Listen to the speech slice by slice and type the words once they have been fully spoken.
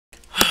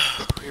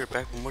We're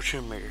back with more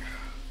Tomb Raider.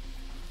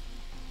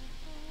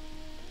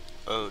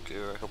 Oh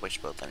dear, I hope I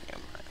spelled that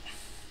name right.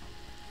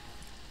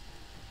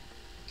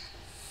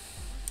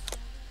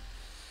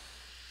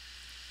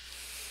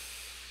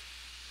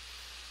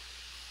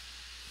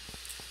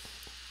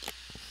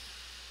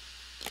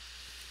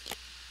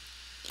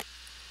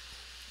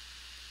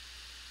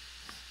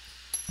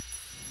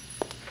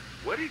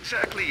 What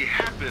exactly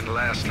happened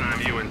last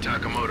time you and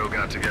Takamoto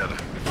got together?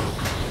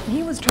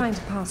 He was trying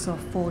to pass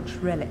off forged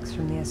relics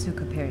from the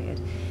Asuka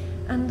period,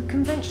 and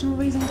conventional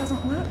reason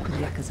doesn't work with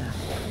Yakuza.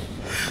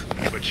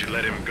 But you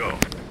let him go.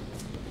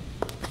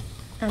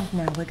 And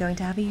now we're going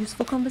to have a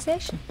useful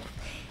conversation.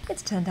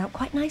 It's turned out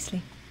quite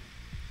nicely.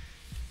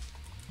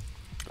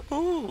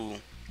 Ooh,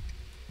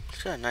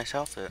 she's got a nice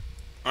outfit.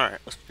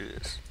 Alright, let's do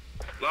this.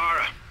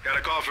 Lara, got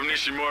a call from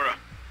Nishimura.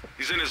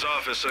 He's in his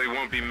office, so he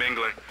won't be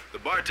mingling. The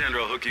bartender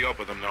will hook you up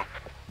with him, though.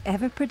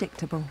 Ever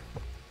predictable.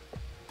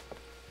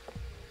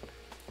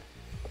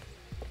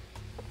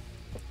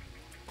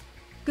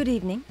 Good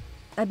evening.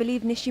 I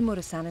believe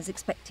Nishimura-san is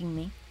expecting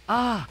me.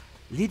 Ah,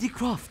 Lady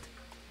Croft.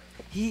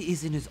 He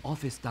is in his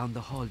office down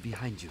the hall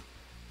behind you.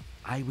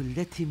 I will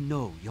let him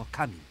know you're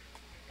coming.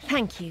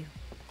 Thank you.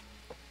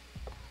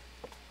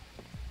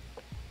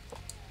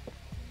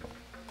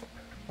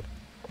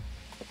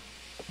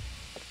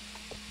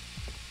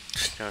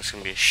 Just know it's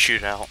gonna be a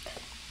shootout.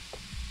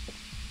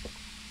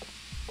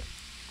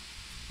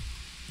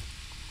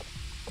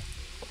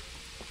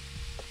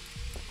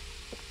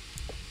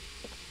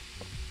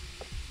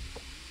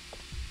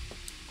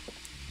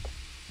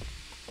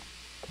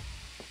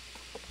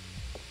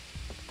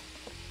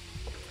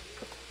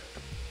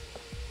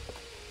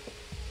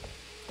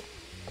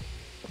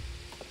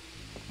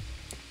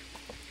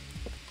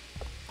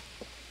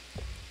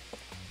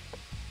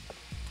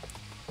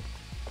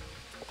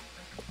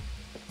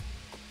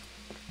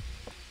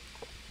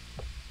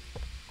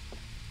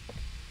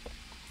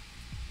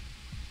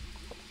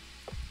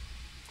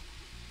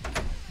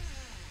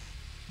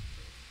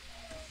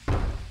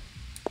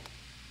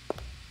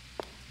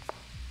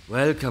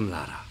 Welcome,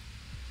 Lara.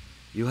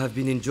 You have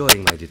been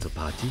enjoying my little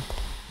party?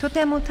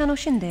 Totemo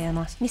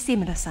tanoshindeimasu,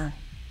 Nishimura-san.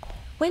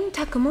 When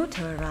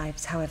Takamoto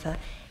arrives, however,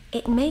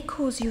 it may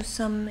cause you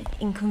some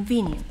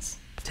inconvenience.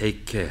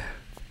 Take care.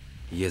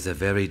 He is a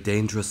very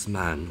dangerous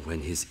man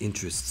when his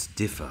interests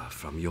differ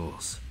from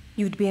yours.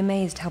 You'd be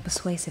amazed how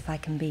persuasive I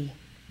can be,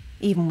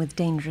 even with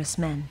dangerous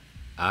men.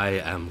 I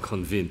am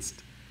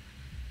convinced.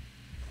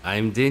 I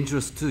am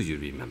dangerous too, you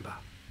remember.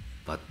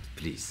 But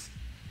please,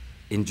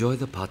 enjoy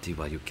the party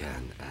while you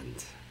can,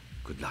 and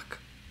good luck.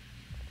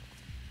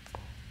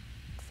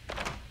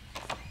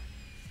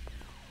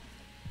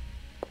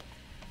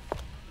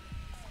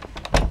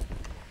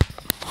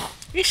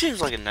 He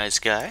seems like a nice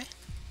guy.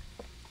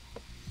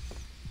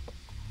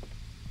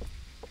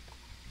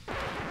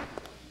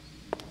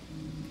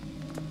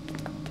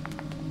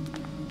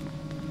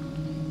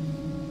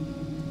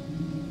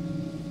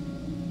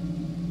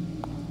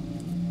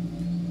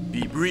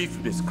 Be brief,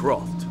 Miss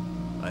Croft.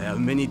 I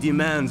have many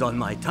demands on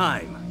my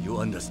time, you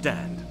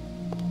understand.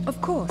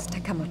 Of course,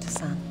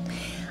 Takamoto-san.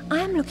 I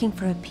am looking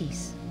for a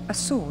piece, a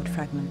sword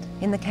fragment,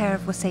 in the care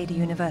of Waseda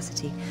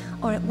University,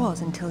 or it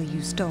was until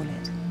you stole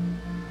it.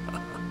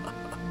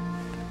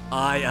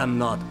 I am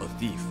not a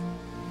thief.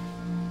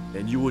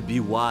 And you would be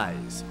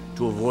wise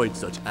to avoid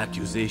such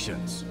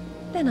accusations.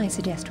 Then I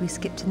suggest we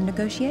skip to the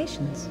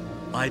negotiations.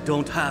 I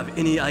don't have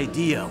any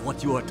idea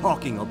what you are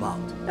talking about.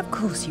 Of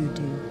course you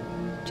do.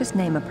 Just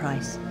name a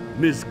price.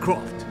 Miss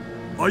Croft,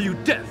 are you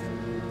deaf?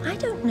 I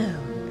don't know.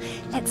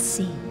 Let's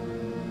see.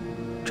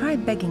 Try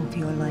begging for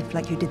your life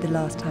like you did the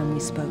last time we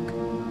spoke.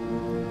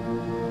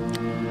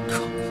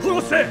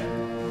 殺せ！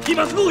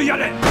今すぐや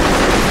れ！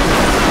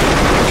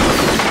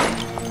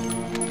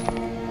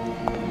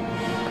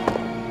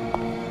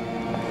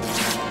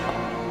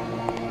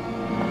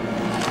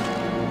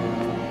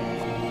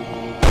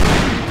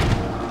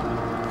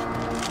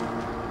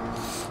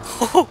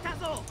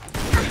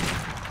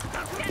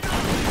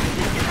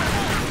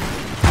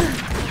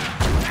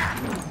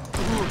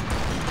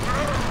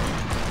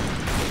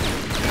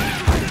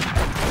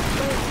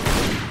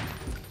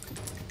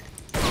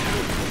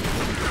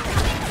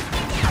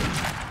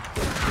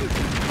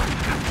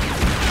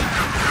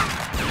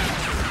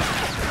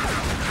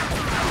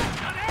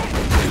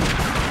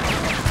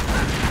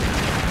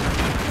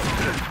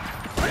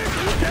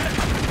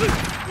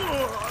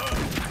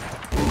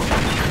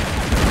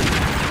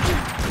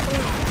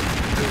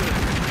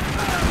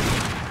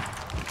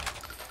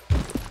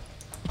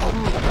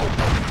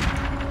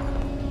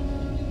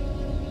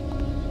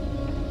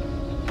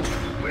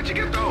 Where'd you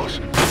get those?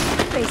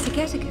 Basic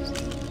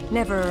etiquette.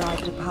 Never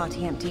arrived at a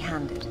party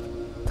empty-handed.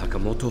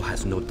 Takamoto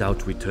has no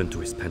doubt returned to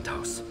his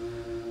penthouse.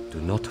 Do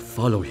not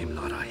follow him,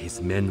 Lara. His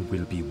men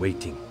will be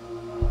waiting.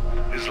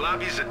 His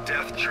lobby's a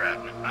death trap.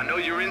 I know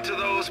you're into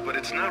those, but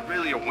it's not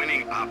really a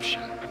winning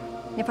option.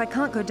 If I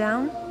can't go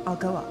down, I'll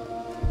go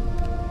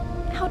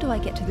up. How do I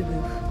get to the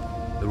roof?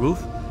 The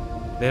roof?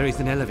 There is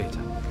an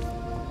elevator.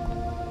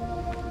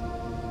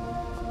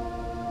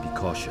 Be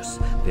cautious.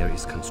 There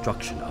is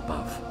construction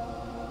above.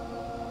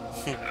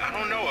 I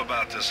don't know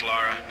about this,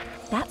 Lara.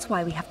 That's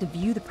why we have to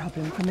view the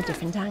problem from a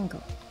different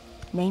angle.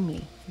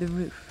 Namely, the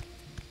roof.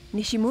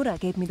 Nishimura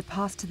gave me the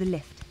pass to the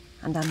lift,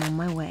 and I'm on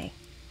my way.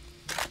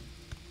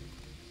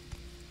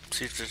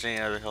 See if there's any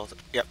other health.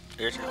 Yep,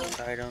 there's a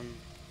health item.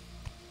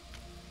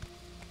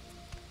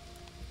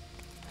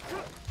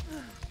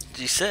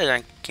 You said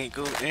I can't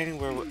go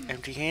anywhere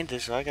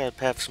empty-handed, so I gotta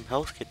have some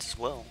health kits as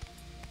well.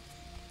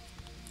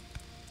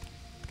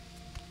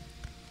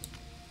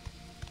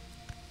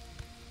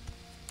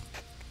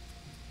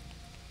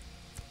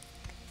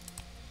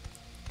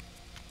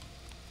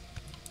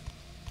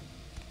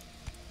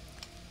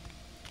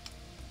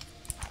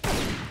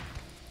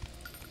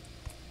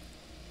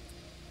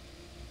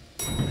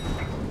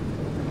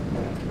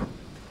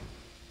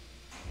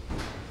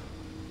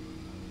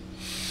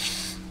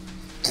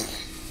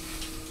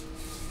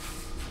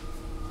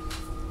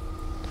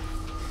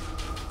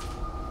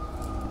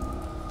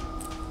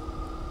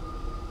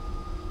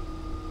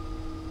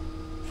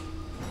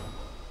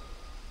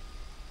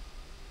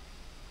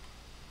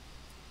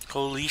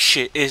 Holy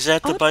shit, is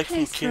that the Odd bike from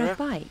place for a Kira?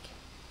 bike.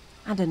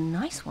 And a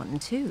nice one,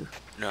 too.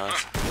 No,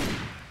 it's...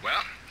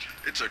 Well,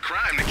 it's a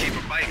crime to keep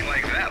a bike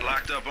like that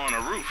locked up on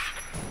a roof.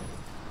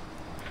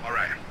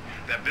 Alright,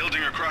 that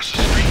building across the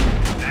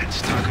street,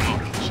 that's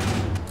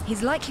Takamoto's.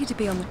 He's likely to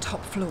be on the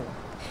top floor.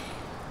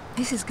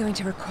 This is going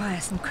to require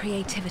some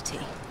creativity.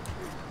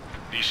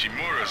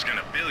 Nishimura's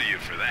gonna bill you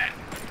for that.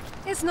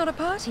 It's not a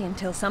party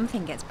until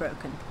something gets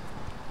broken.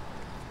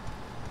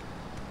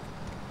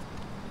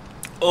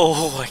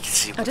 Oh, I can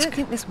see I what's don't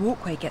think this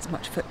walkway gets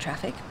much foot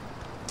traffic.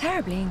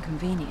 Terribly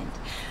inconvenient.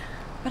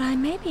 But I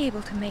may be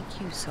able to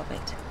make use of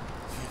it.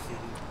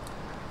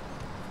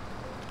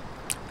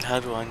 How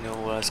do I know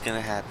what's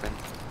gonna happen?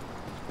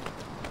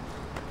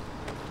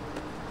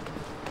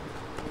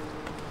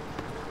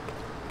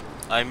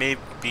 I may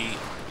be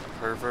a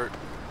pervert,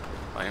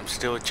 but I am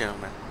still a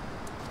gentleman.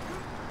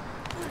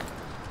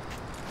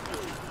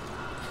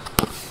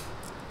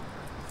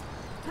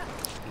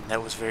 And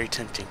that was very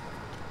tempting.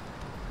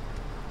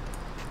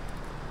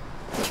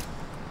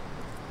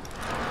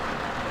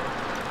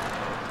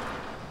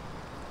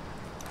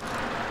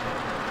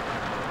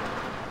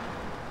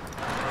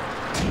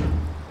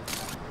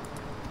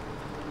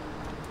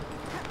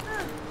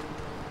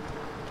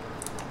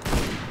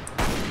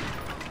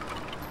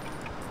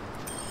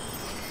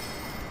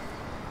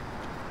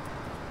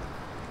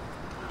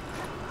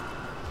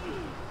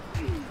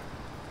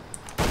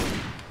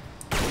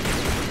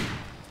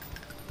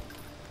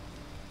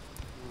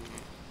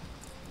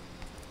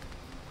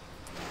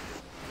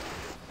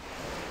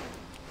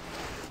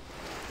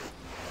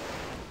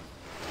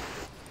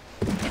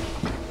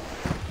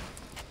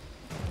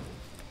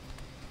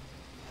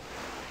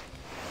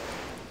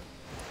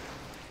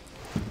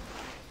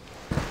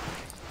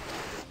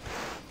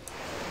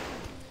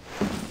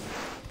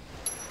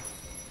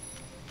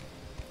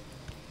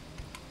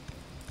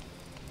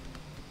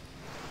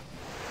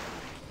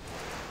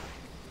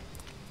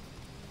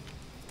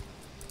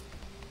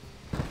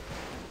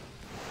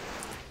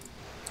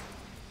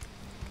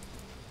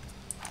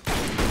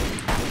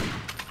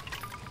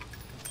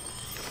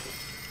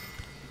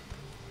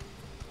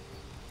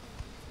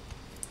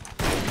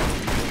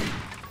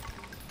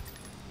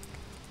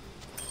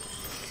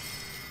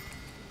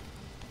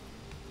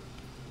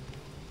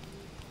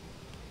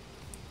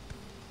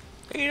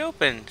 It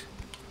opened.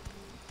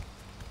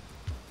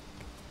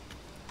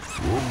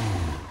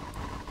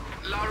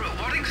 Lara,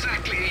 what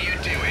exactly are you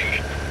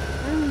doing?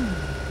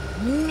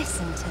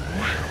 Listen to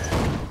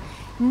that.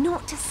 0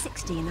 to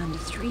 60 in under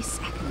 3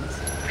 seconds.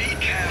 Be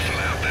careful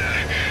out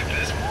there.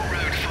 There's more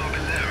road far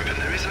below than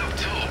there is up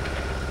top.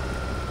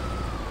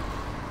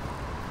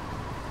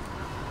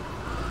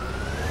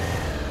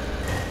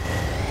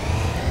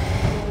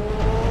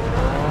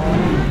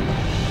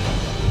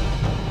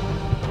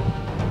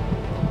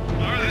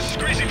 Lara, this is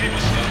crazy people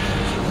stuff.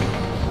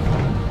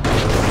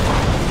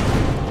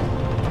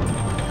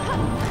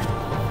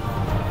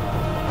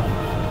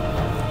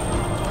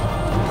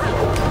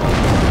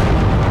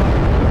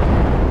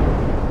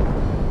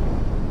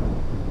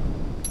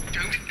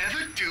 Don't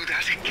ever do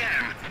that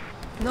again.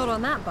 Not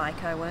on that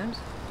bike, I won't.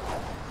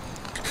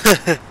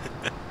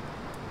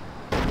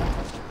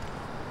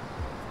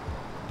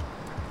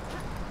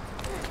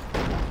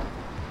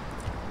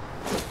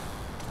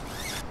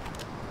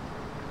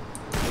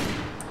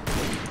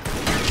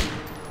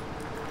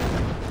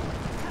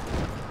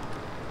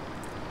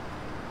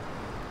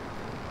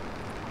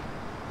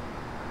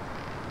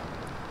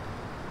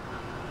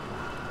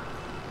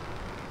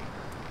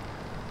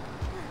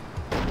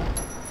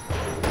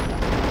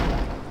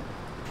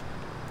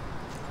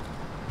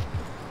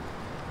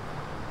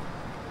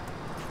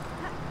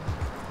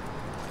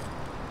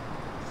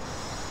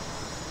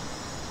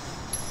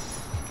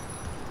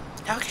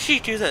 How can she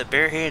do that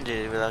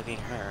barehanded without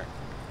getting hurt?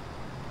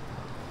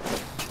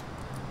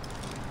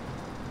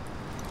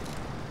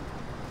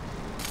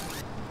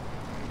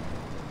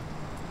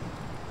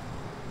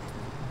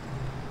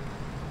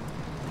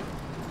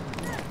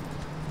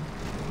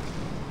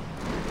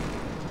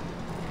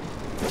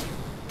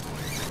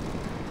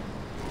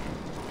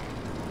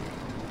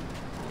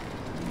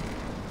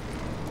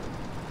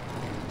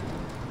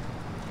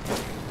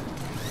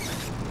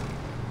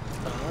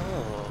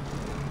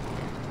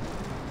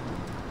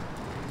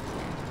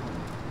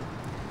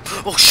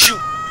 Oh shoot!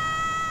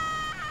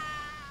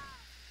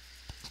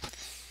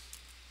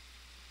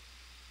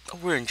 Oh,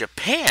 we're in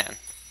Japan.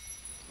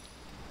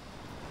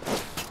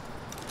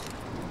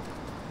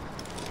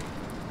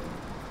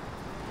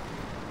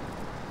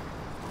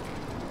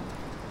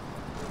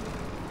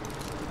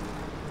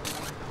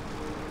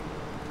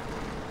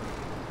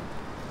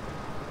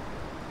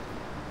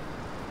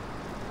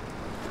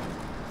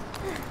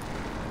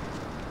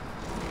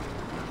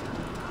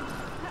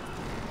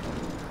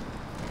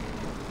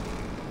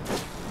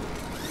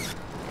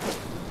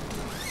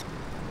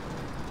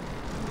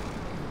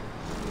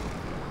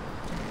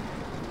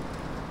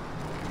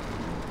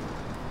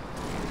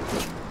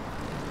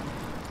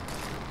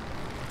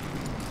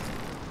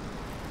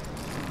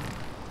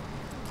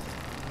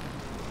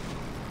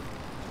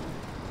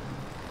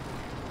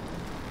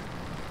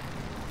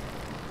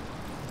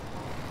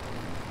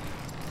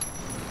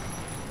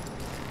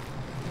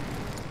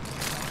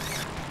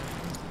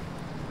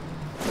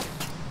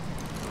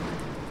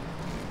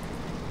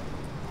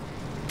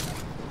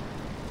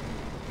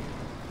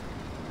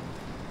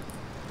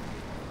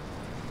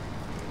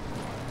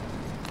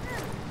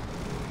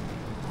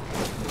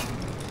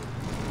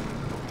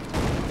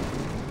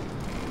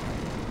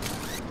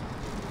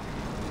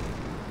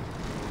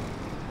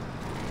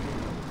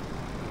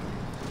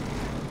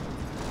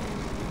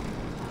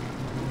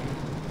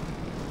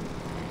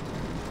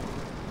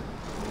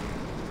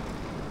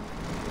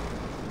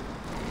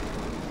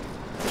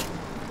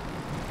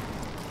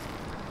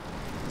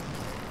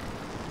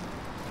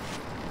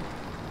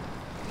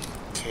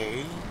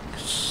 Okay,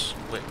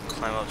 wait,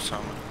 climb up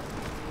some.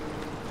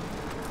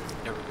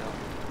 There we go.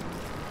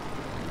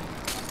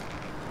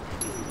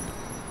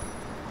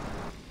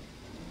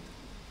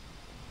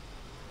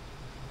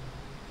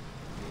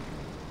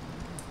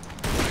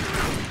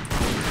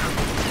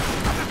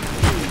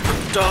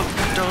 Dog,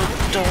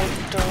 dog,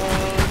 dog, dog.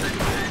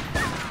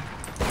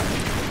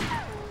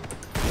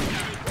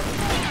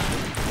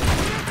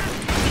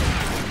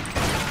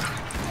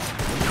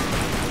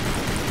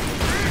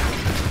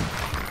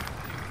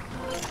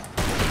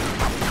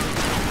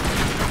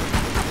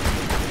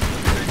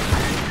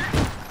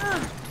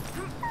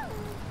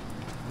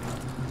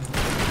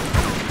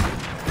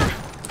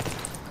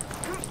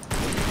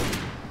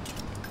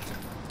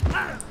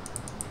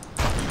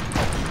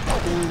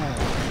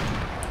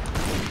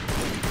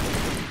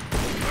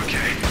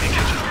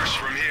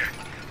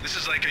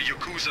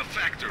 A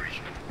factory.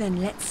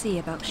 Then let's see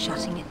about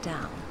shutting it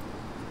down.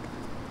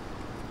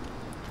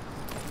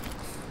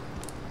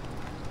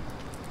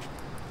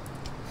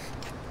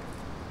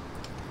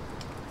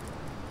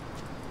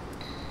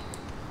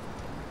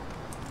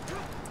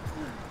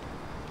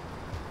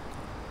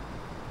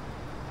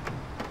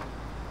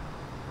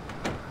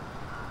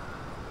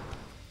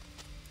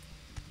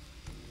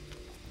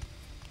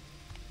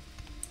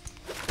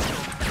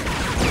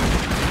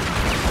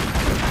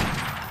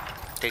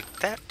 Take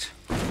that.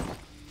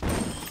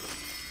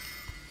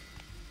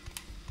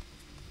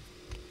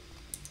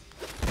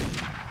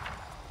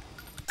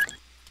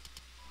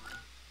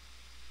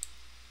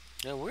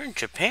 Yeah, we're in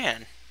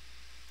Japan.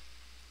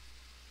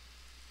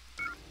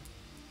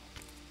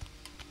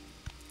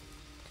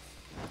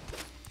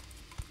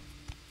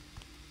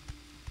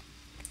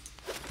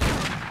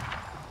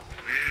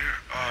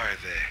 Where are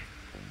they?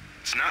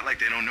 It's not like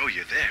they don't know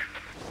you're there.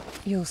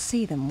 You'll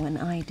see them when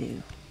I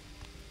do.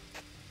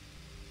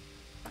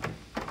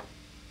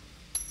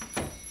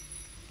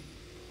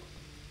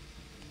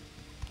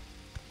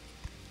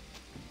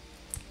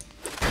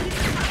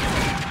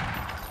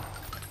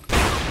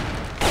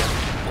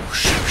 Oh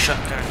shoot,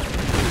 shotgun.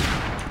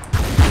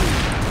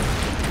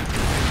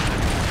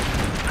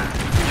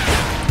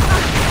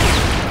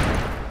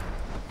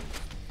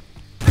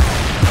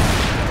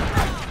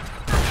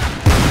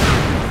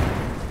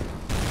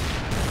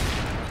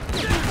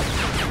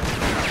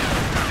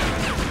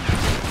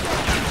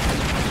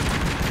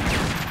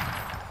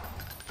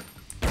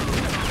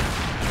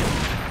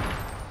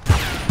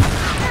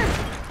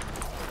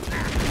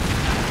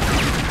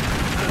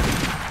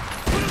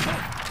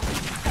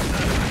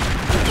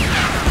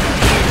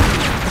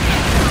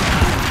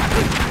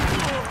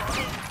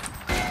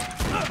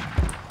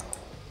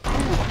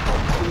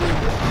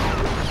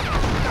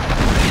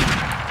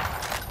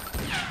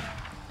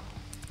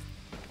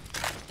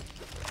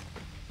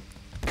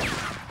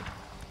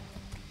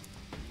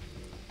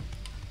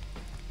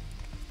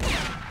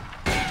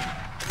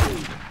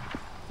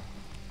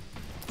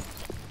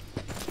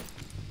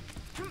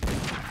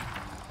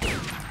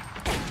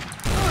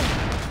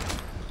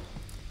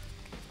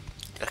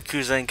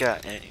 Yakuza ain't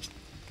got any.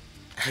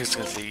 I was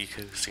gonna say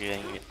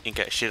Yakuza ain't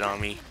got shit on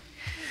me.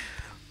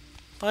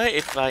 But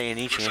if by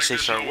any chance they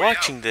start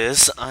watching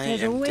this, I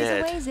There's am always a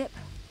way, dead. Zip.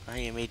 I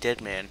am a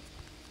dead man.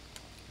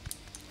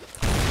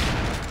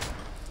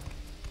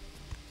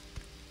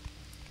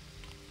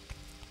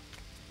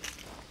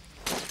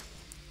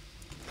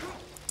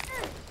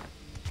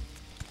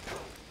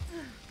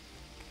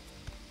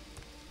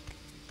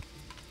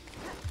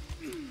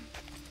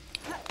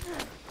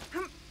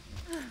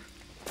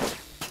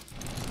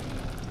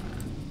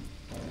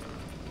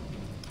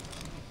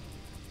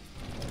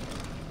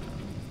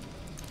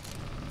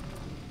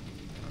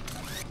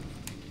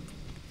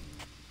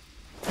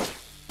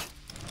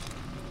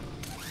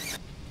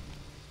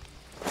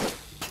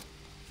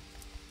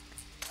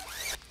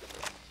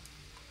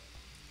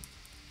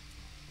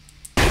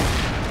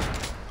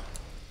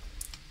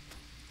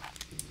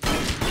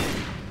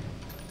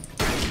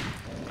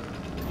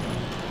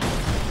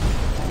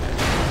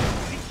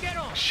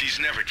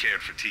 never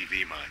cared for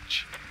TV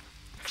much.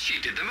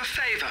 She did them a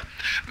favor.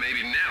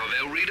 Maybe now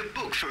they'll read a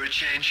book for a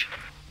change.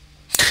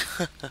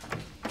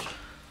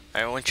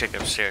 I want to check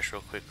upstairs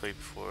real quickly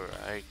before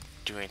I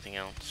do anything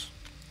else.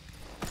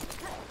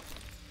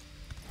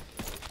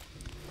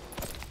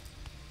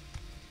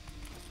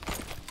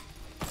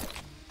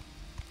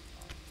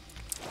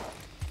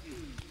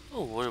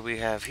 Oh, what do we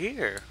have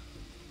here?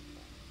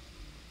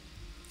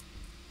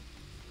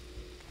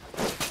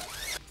 How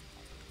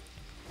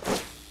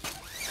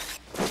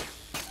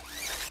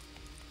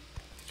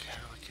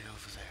do I get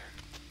over there?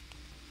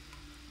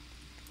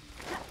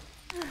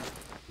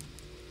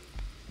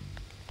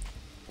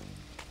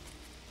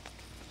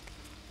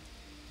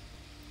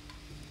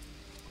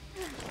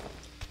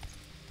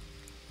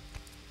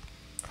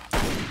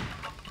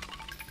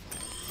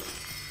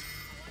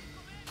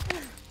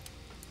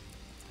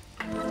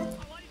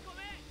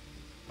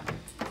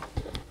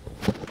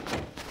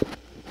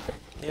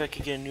 Maybe I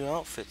could get a new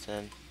outfit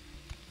then.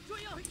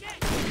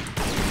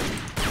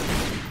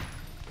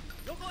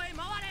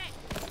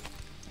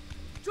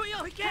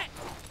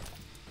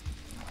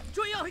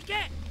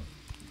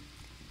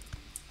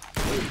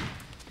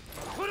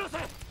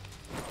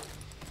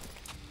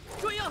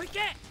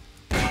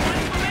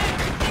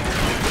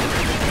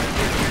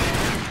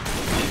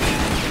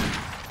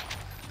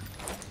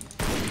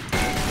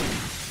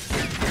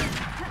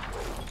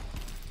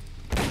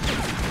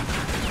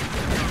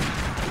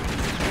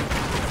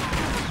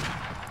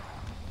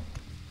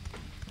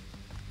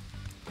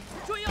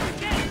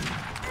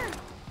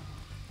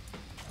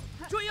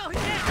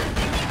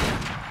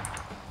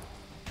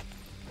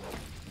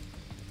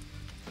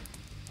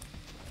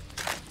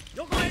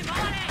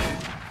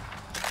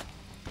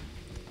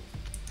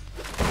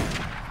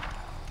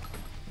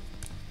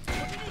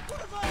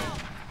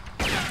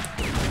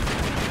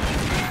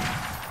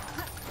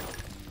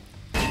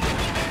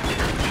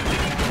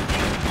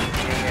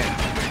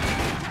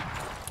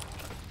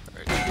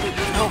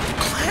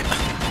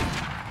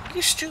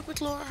 You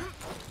stupid Laura.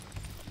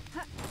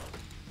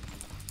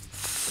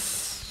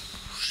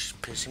 She's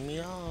pissing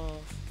me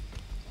off.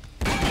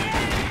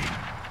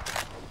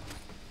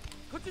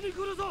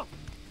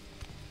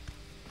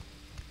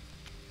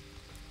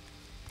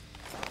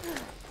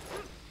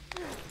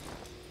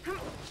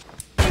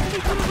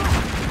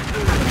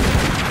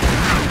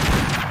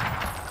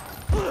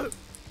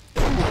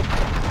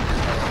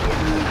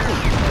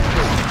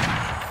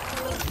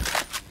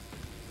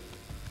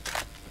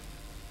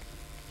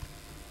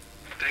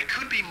 There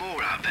could be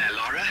more out there,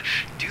 Laura.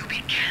 Do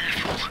be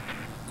careful.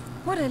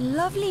 What a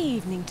lovely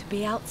evening to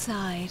be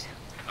outside.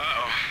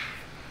 Uh-oh.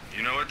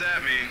 You know what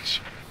that means.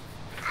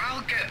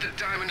 I'll get the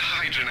diamond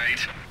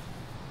hydronate.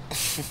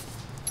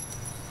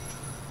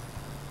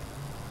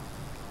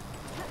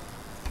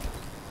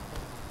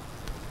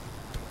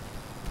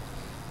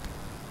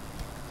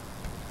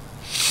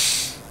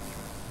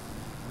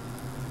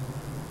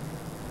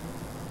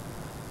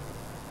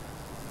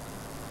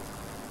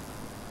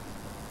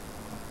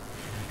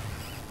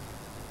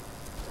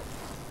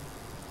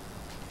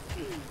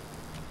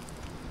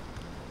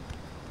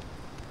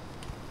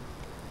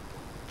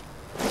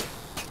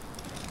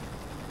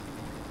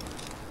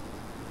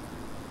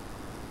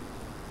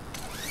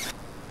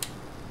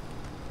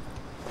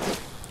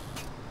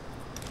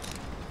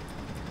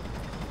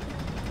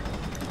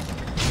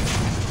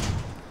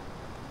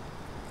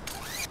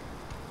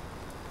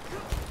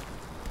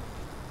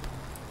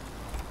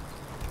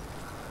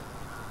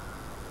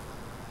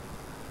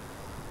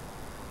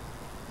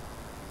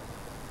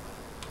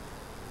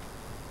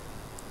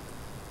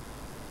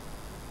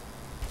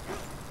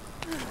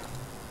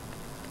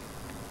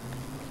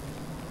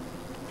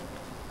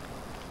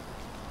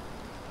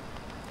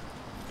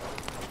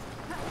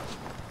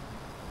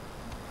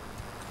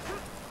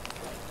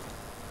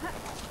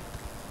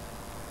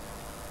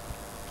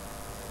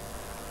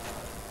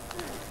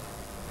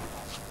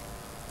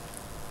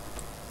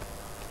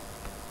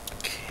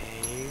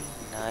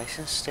 Nice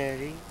and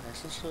steady,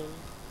 nice and slow.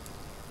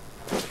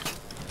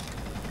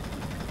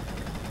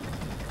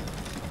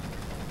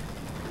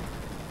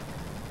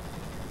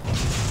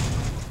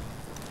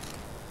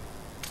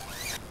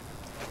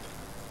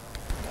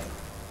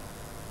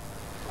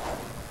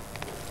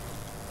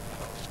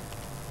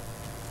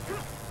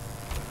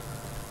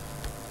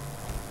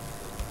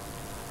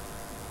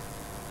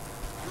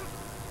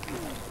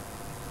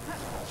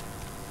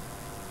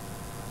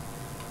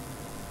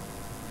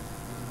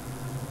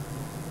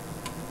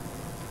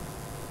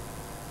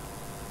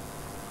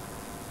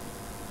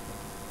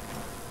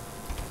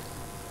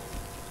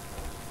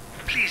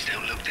 Please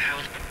don't look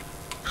down.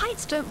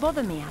 Heights don't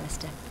bother me,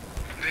 Alistair.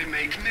 They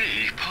make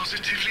me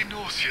positively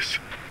nauseous.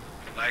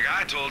 Like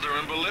I told her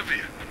in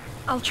Bolivia.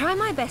 I'll try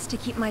my best to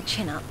keep my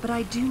chin up, but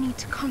I do need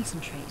to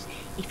concentrate,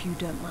 if you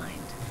don't mind.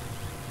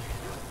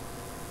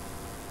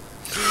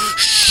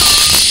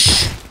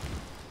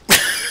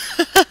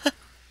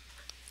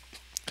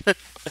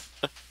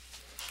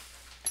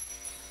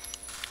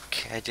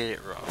 Okay, I did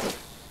it wrong.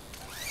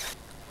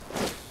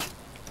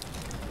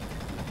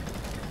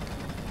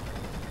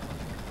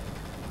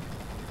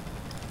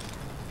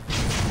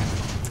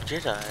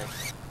 Jedi.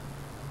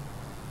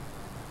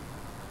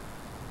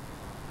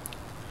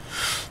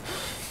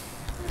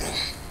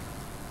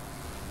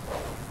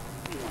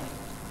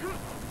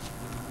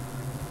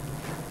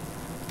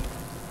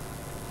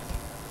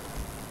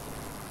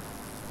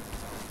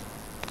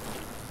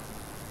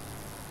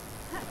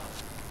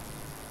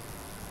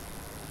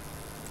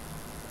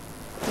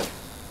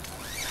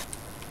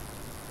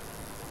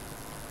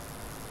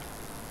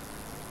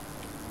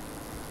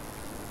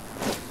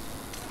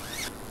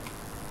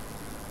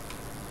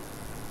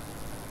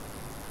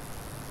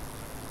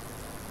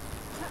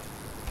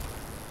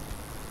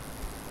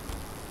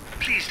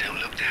 Please don't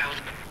look down.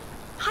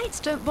 Heights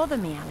don't bother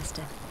me,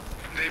 Alistair.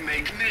 They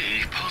make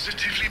me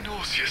positively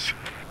nauseous.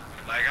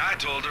 Like I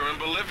told her in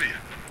Bolivia.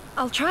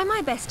 I'll try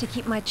my best to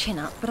keep my chin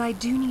up, but I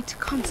do need to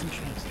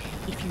concentrate,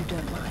 if you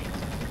don't mind.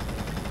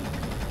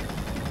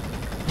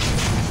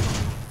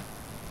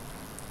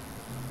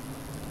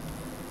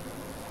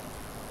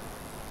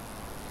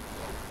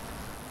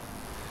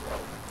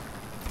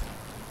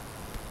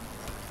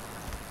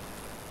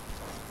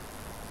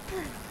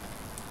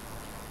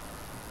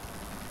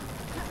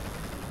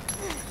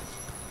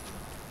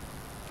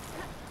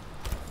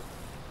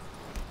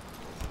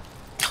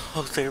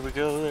 Oh, there we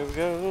go, there we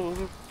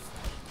go.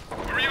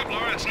 Hurry up,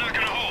 Laura, it's not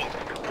gonna hold.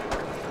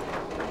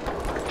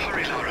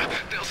 Hurry, Laura.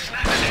 They'll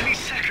snap at any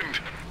second.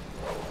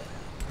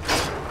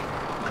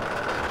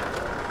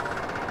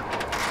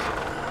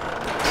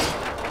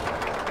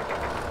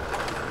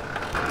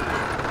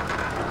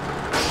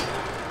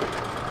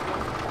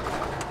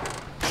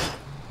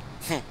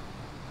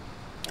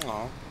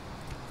 Aw.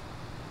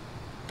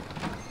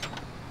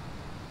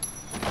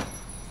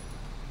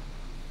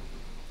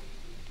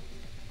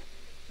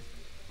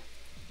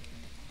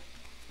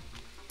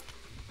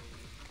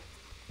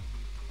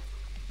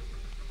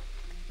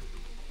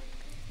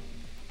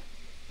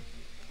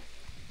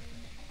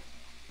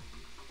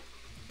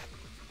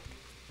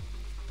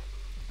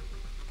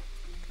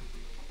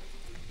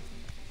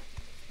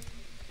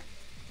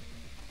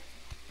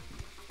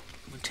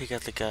 Take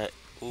out the guy.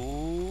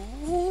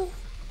 Ooh.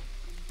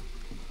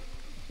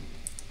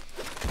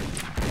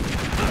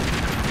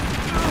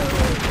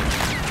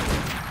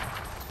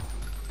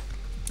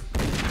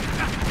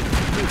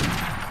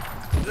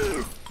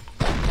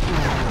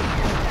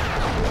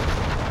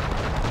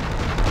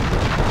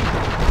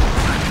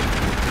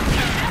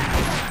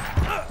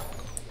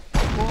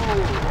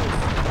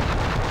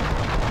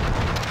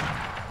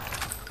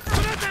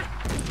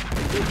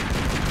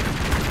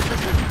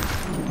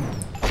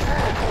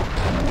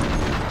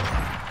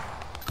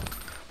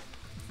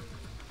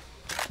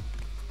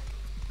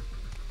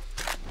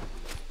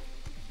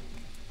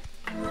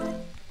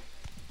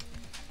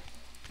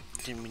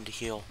 Didn't mean to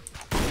heal.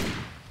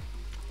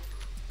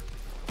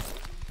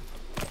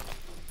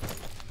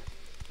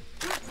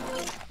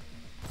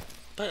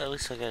 But at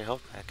least I got a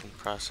health pack in the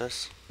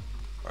process.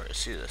 Alright, let's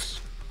see this.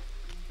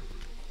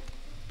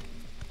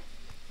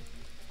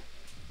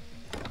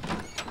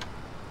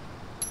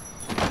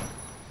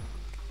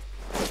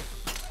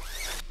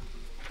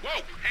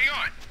 Whoa, hang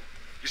on.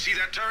 You see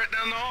that turret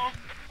down the hall?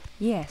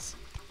 Yes.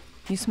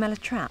 You smell a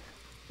trap?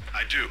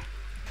 I do.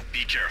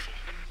 Be careful.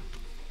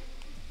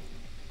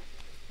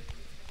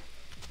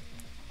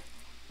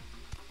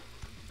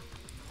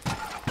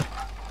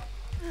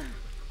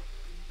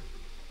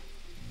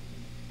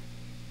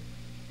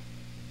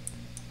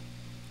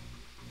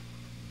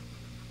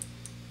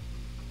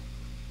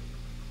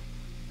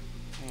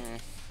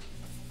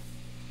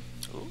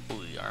 Ooh,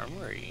 the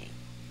armory.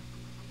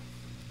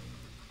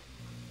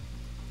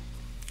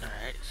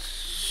 Alright,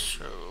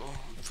 so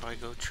if I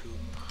go to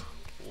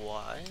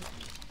Y,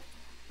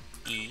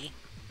 E,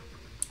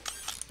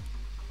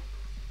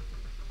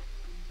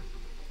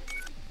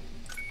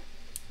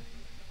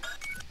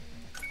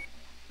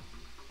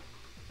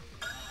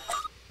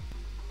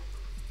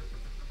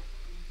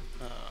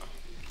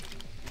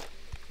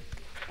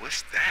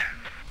 What's that?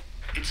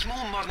 It's more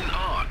modern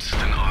art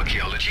than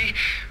archaeology,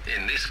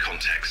 in this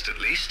context at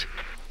least.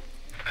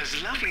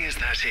 As lovely as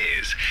that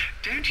is,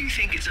 don't you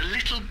think it's a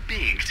little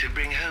big to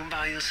bring home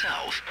by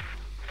yourself?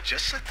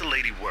 Just let the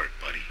lady work,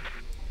 buddy.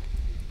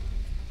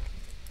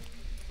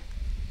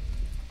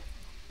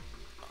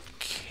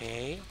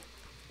 okay.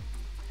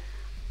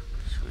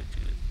 So we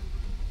do.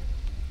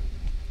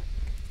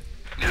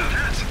 Now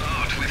that's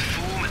art with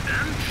form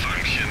and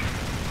function.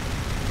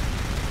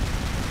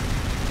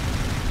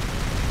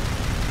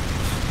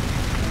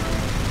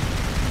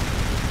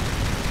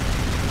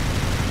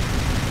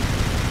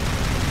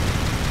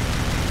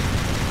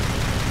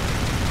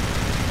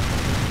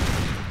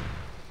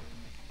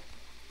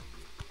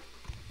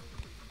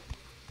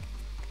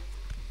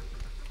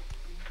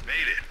 Made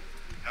it.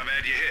 How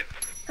bad you hit?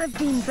 I've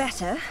been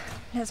better.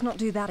 Let's not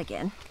do that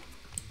again.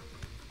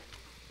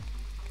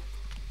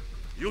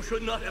 You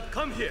should not have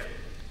come here.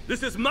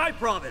 This is my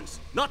province,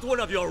 not one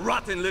of your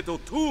rotten little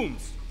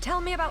tombs.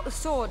 Tell me about the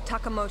sword,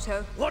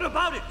 Takamoto. What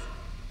about it?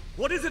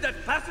 What is it that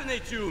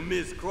fascinates you,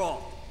 Ms.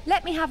 Croft?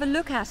 Let me have a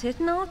look at it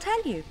and I'll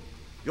tell you.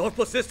 Your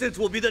persistence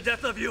will be the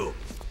death of you.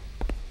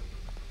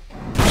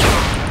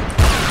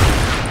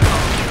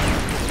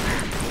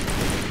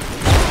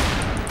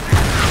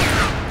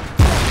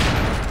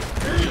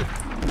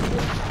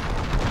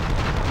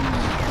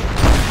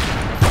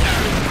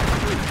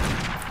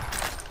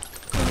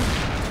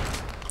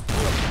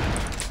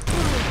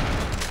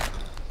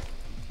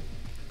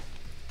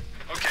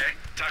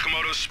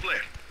 Takamoto's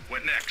split.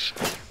 What next?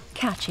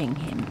 Catching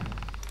him.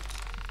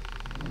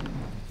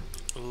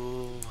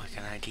 Ooh, I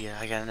got an idea.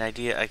 I got an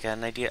idea. I got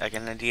an idea. I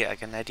got an idea. I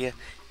got an idea.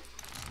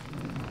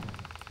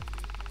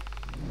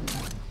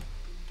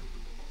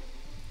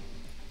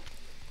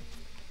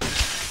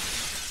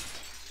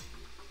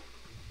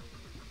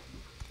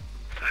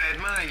 I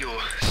admire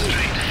your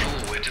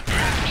straightforward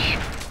approach.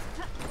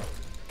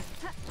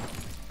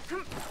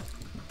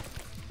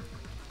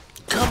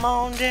 Come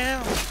on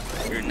down.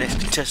 Your next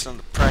contestant on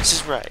The Price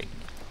is Right.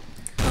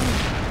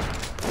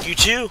 You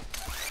too.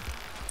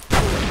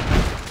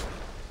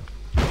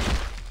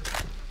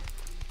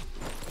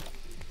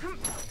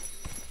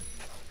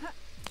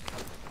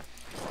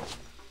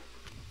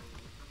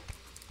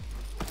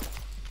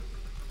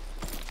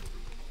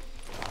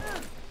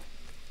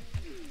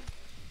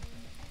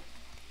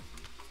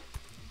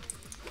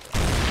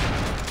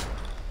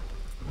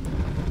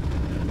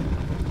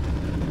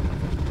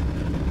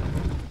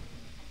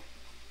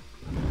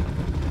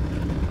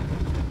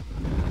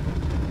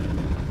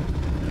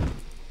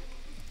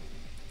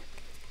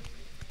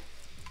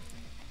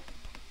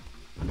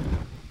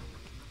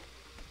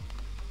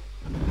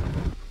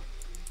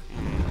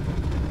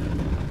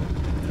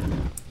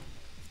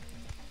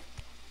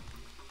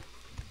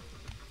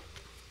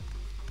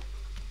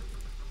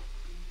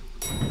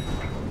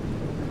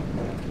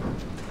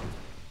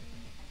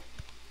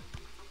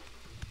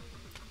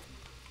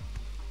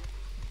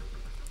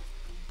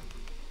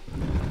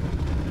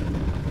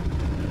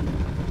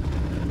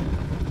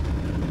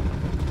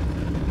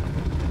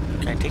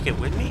 Can I take it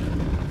with me?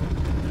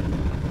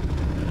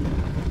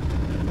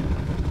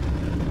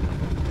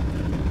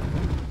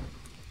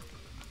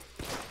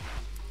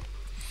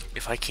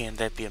 If I can,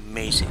 that'd be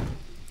amazing.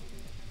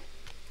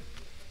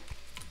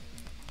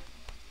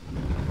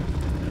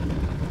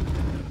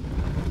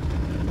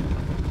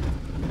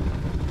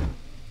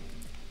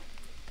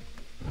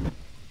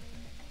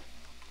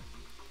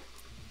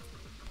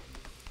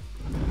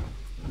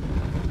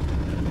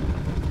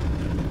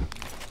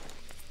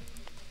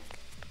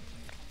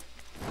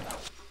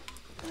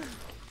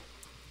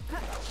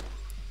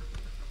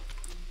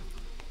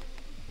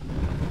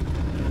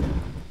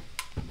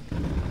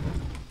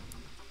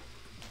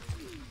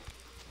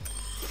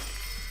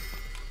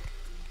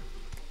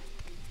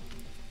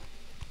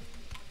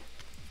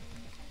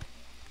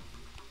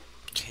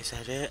 Okay, is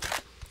that it?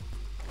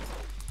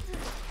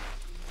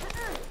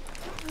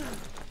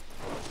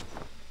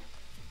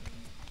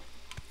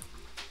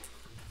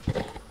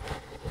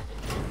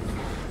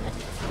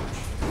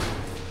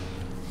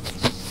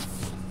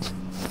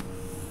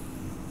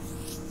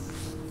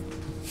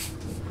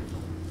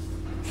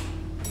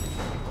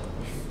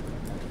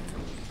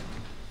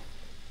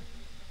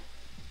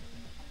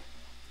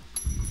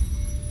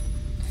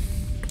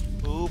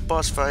 Ooh,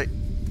 boss fight.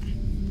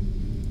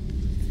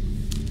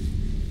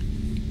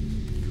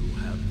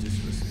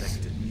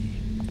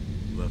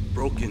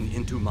 Broken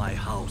into my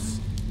house.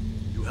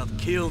 You have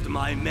killed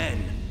my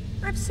men.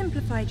 I've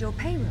simplified your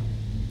payroll.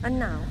 And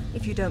now,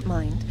 if you don't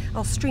mind,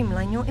 I'll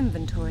streamline your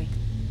inventory.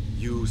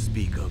 You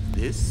speak of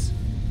this?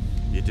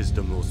 It is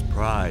the most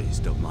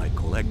prized of my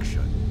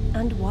collection.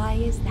 And why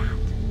is that?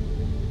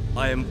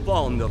 I am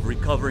fond of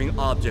recovering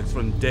objects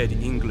from dead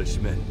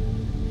Englishmen.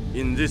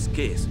 In this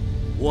case,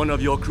 one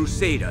of your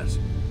crusaders.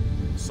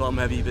 Some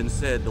have even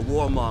said the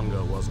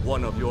warmonger was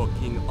one of your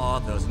King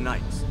Arthur's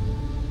knights.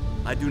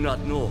 I do not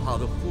know how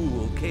the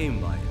fool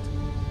came by it,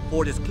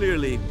 for it is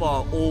clearly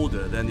far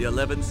older than the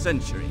 11th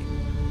century,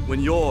 when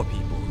your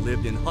people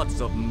lived in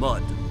huts of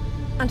mud.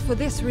 And for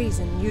this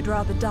reason, you'd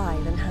rather die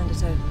than hand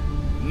it over?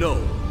 No.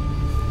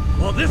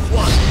 For this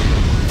one!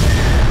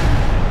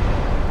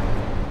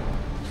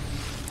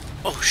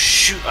 Oh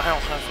shoot, I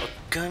don't have a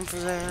gun for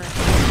that.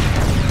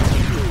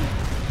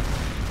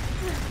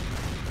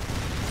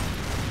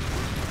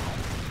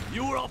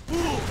 You were a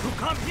fool to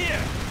come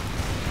here!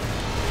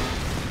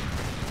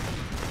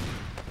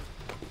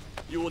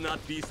 You will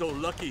not be so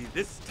lucky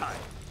this time.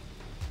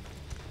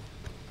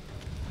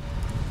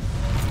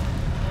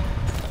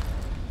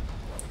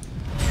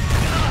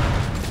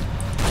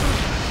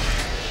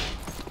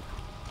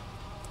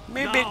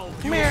 Maybe, now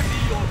come you here.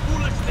 see your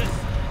foolishness.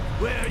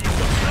 Where is your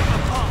clever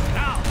tongue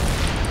now?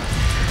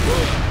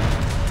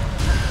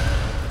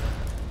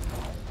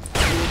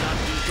 You will not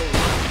be so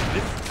lucky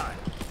this time.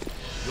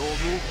 Your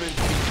movements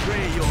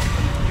betray your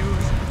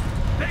confusion.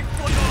 Beg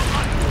for your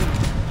life!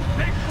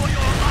 Beg for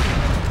your life!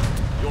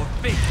 Your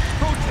fate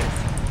approaches!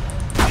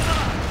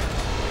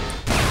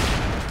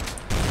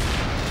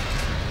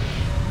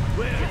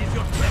 Where is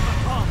your clever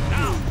tongue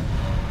now?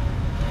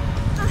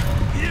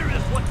 Here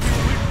is what you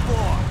wish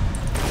for!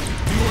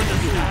 You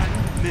understand,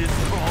 Miss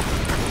Croft?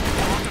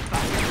 On the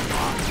back of the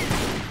line.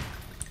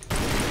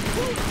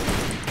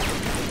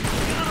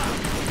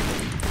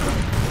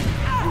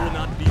 You will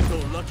not be so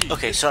lucky.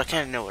 Okay, so I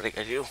kind of know what I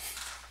gotta do.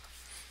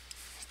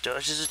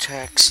 Dodge his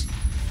attacks.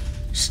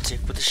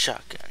 Stick with the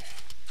shotgun.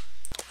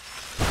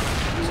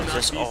 You will not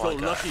That's be all so I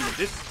got. lucky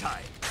this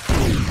time.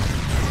 You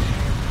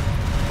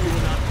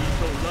will not be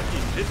so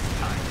lucky this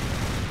time.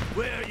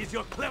 Where is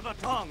your clever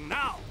tongue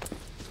now?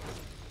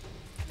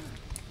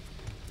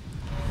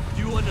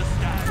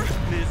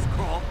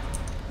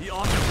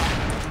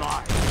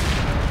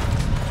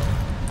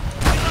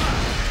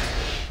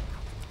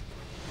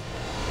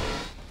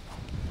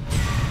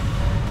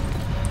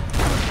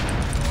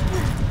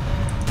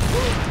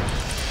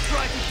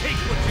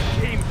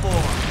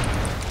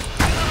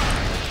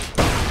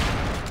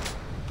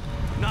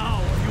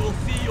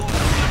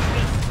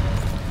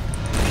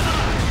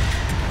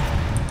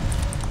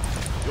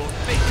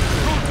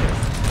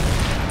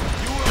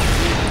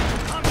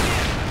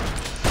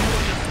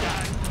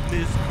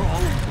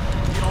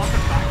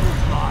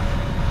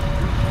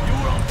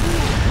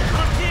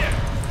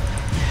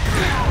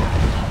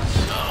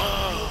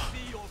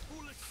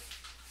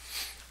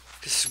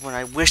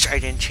 I wish I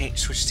didn't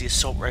switch the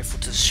assault rifle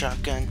to the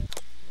shotgun.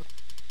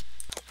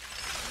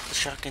 The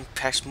shotgun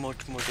packs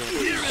much more damage.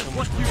 Here is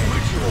what you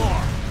wish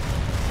for!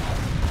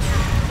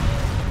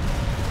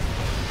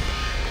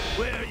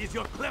 Where is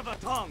your clever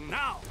tongue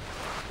now?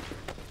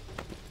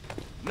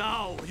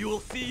 Now you will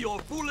see your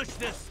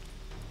foolishness.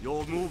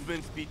 Your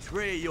movements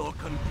betray your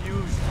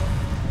confusion.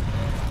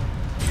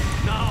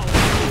 Now you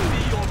will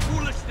see your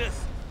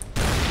foolishness.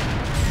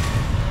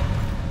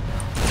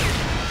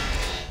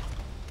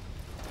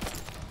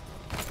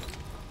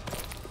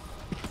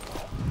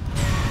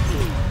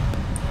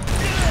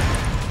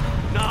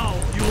 Now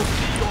you will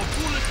see your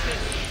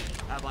foolishness.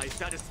 Have I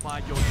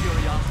satisfied your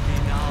curiosity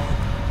now?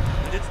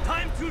 And it's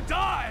time to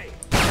die!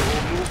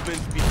 Your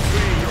movements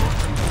betray your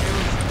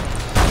confusion.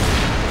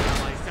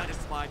 Have I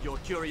satisfied your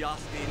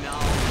curiosity now?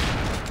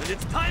 And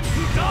it's time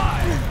to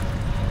die!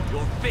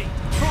 Your fate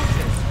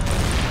approaches.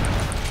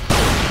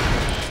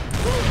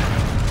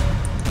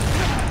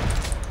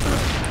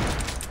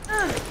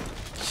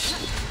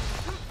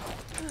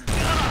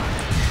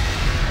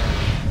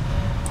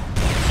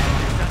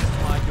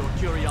 Satisfied your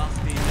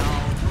curiosity now,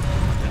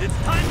 and it's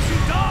time to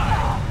die!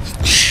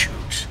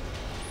 Shoot.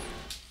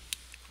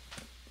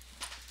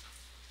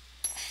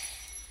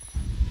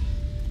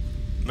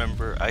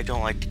 Remember, I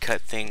don't like to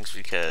cut things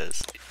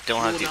because I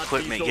don't have the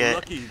equipment yet.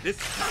 Lucky this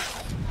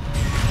time.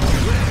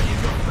 Where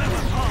is your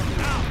clever tongue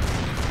now?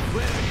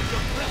 Where is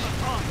your clever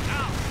tongue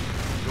now?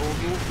 Your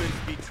movements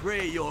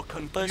betray your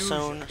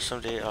confusion. But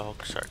someday I'll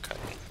start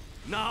cutting.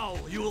 Now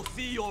you will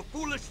see your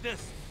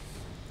foolishness.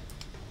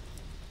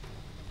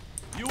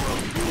 You are a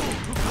fool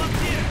to come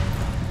here.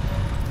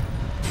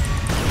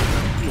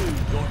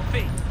 Your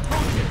fate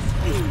approaches.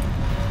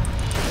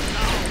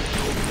 Now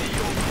you will see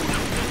your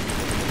foolishness.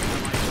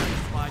 Have I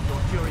satisfied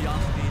your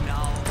curiosity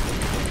now?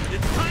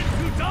 It's time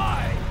to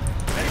die.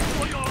 Beg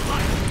for your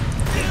life.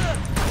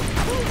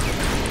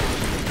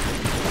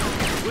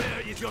 Where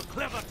is your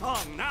clever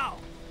tongue now?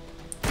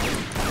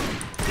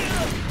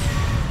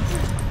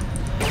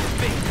 Your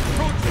fate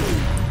approaches.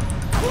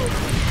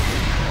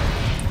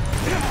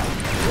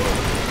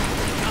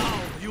 Now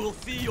you will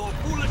see your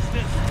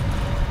foolishness.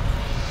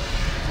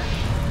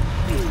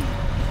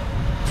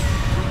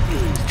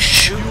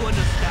 Shoot. You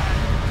understand,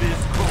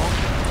 Miss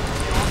Crawford?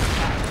 The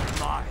artifact is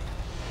mine.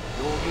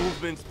 Your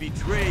movements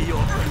betray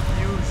your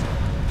confusion.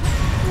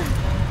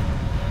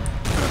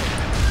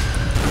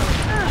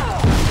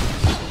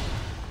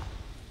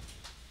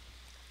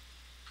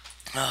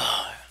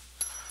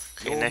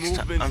 Okay, next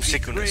time I'm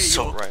sticking with the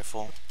assault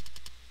rifle.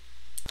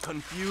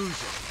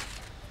 Confusion.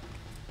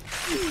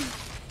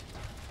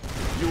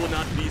 You will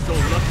not be so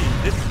lucky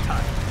this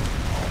time.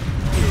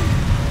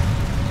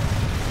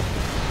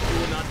 You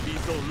will not be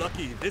so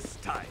lucky this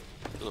time.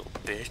 Little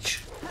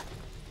bitch.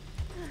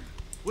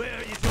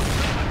 Where is your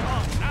clever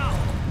tongue now?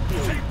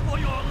 Take for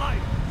your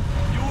life.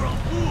 You are a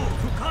fool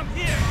to come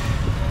here.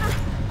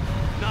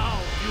 Now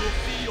you will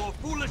see your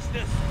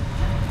foolishness.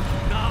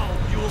 Now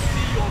you will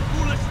see your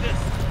foolishness.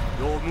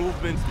 Your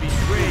movements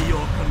betray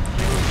your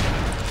confusion.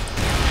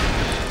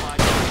 My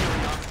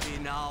curiosity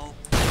now.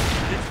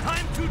 It's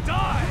time to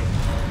die.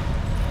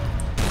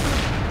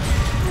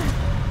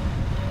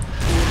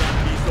 You will not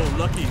be so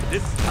lucky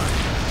this time.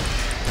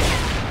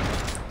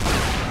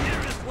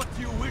 Here is what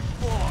you wish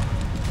for.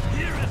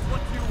 Here is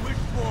what you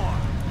wish for.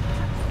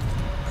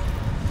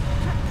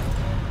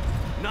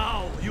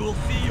 Now you will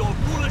see your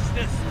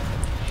foolishness.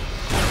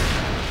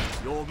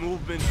 Your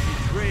movements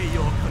betray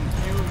your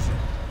confusion.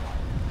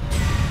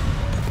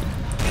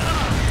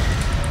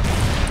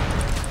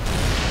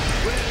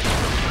 Where is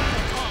your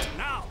tongue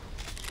now?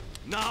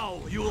 Now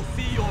you will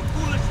see your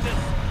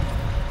foolishness.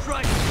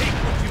 Try to take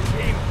what you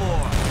came for.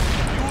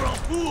 You are a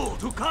fool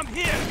to come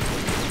here.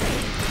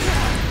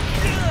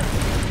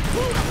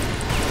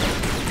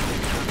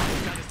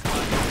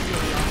 Satisfy your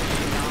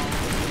curiosity now.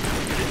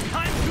 It is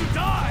time to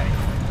die.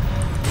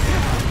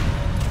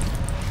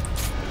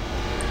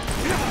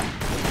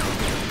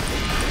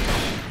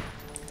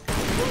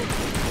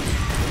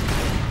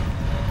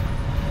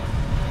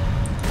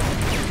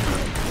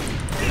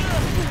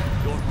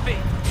 Your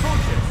fate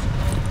approaches.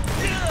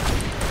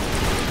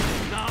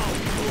 Now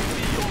you will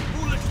see your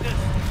foolishness.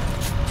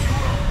 You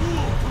are a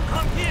fool to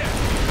come here.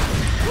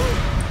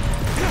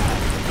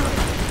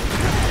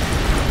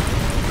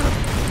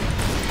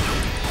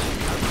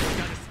 Have I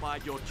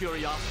satisfied your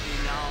curiosity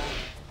now?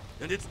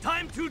 And it's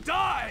time to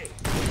die.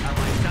 Have I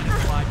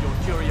satisfied your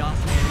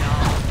curiosity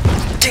now?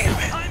 Damn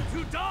it. Time to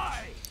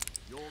die.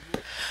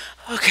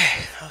 Okay.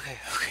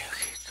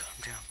 Calm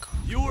down.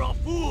 You are a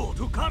fool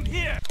to come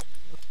here.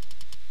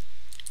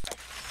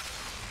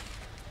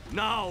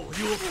 Now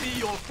you will see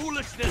your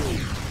foolishness.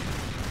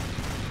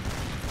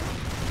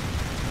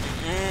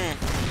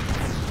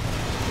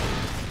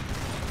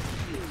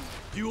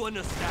 Do you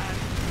understand,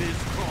 Ms.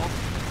 Croft?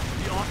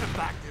 The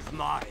artifact is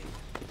mine.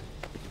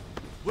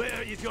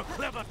 Where is your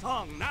clever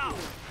tongue now?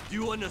 Do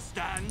you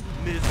understand,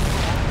 Ms.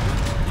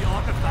 Croft? The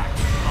artifact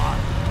is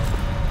mine.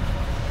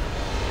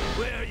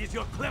 Where is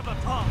your clever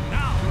tongue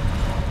now?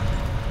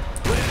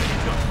 Where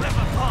is your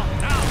clever tongue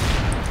now?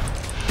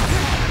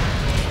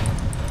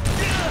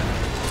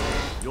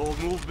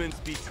 movements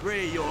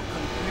betray your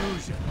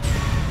confusion.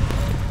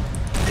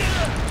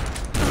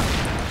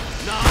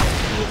 Now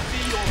you'll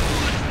see your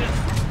foolishness.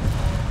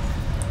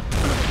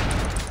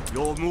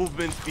 Your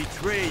movements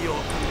betray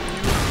your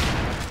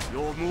confusion.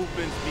 Your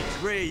movements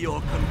betray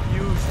your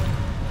confusion.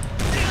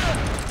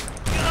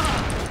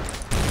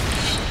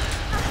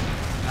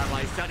 Have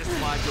I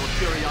satisfied your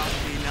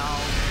curiosity now?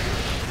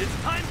 It's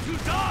time to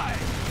die!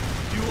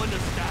 You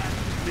understand,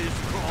 Ms.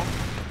 Croft?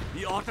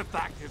 The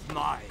artifact is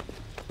mine.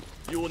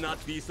 You will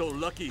not be so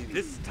lucky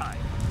this time.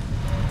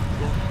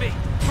 Your fate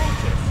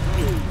approaches.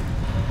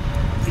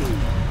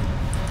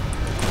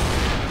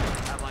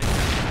 Have I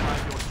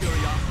satisfied your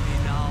curiosity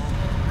now?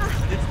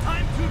 It's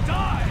time to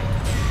die!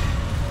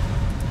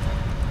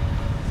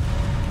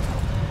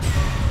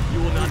 You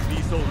will not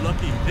be so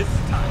lucky this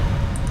time.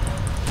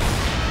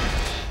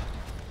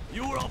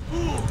 You were a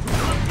fool to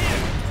come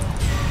here!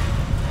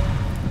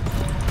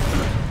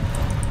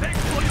 Beg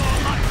for your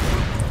life!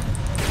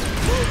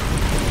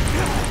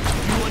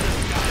 You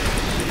understand,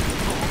 Ms.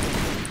 Croft?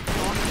 The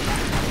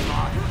artifact is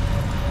mine.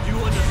 You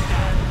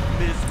understand,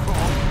 Ms.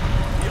 Croft?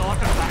 The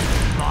artifact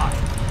is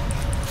mine.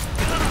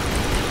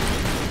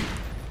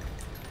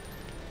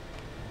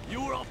 You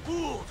were a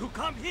fool to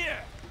come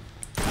here!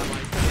 Have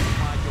I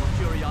satisfied your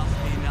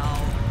curiosity now?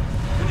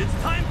 And it's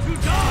time to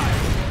die!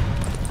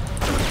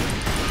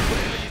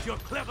 Where is your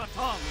clever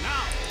tongue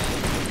now?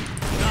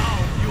 Now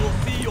you will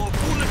see your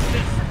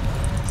foolishness!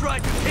 Try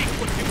to take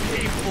what you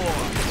came for!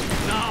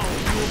 Now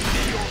you will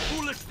see your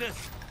foolishness!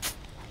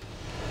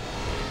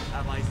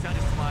 Have I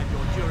satisfied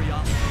your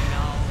curiosity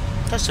now?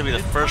 That should be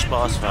the first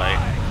boss fight.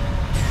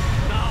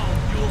 Now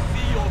you will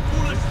see your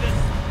foolishness!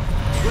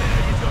 Where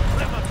is your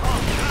clever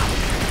tongue now?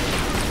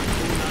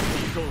 You will not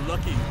be so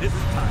lucky this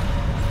time.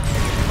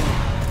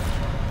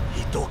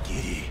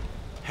 Hitokiri,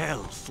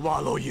 hell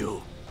swallow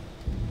you.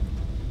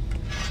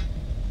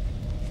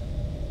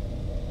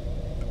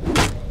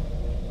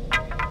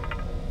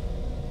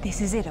 This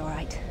is it, all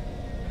right.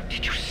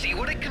 Did you see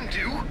what it can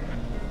do?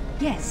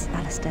 Yes,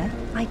 Alistair,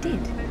 I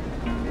did.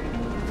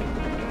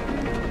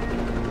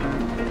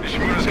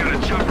 Nishimura's got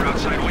a chopper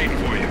outside waiting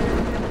for you.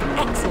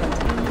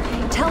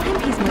 Excellent. Tell him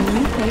he's my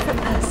new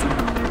favorite person.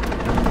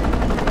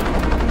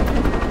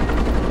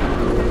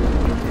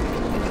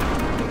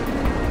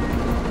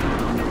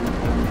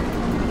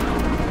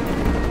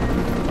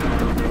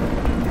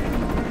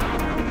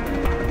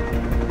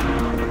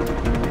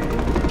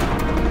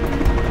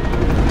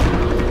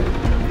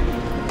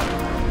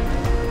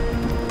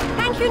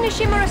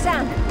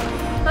 Nishimura-san,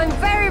 I'm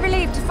very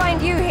relieved to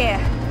find you here.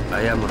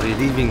 I am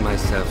relieving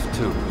myself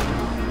too.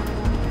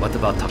 What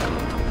about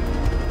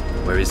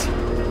Takamoto? Where is he?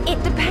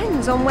 It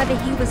depends on whether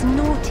he was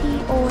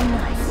naughty or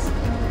nice.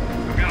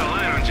 I've got a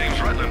line on James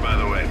Rutland, by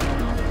the way.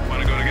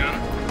 Want to go together?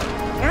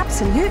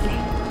 Absolutely.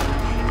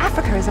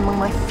 Africa is among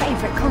my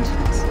favorite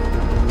continents.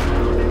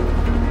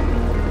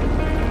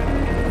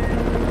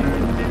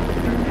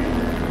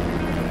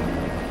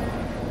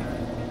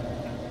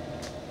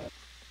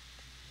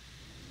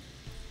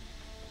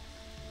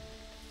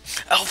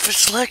 Outfit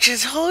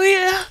selections, oh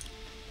yeah!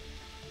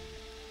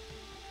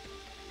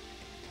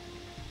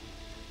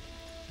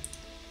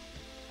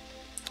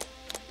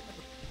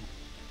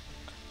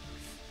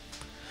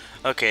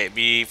 Okay,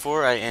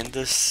 before I end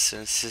this,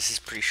 since this is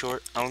pretty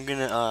short, I'm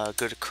gonna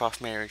go to Croft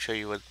Manor and show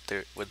you what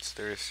there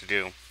is to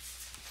do.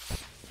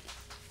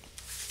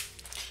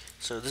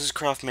 So this is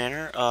Croft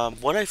Manor.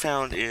 What I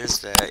found is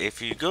that if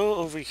you go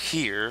over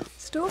here...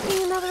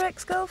 Stalking another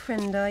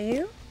ex-girlfriend, are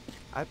you?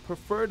 I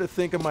prefer to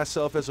think of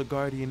myself as a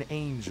guardian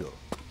angel.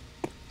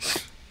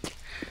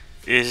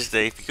 Is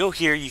that if you go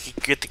here, you can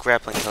get the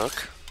grappling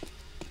hook.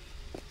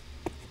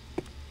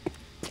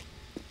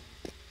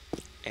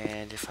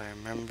 And if I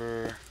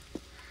remember,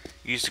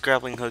 use the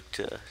grappling hook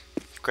to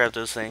grab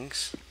those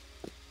things.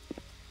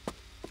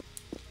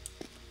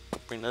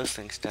 Bring those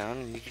things down,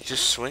 and you can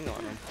just swing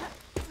on them.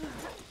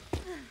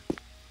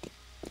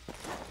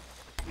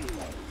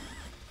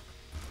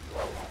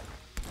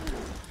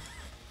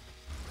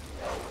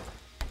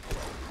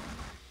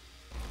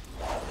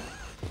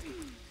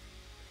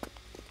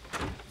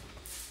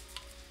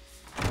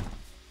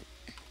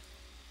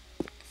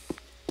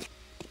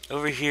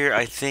 Over here,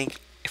 I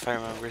think, if I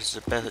remember, is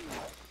the bed.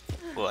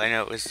 Well, I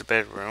know it was the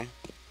bedroom.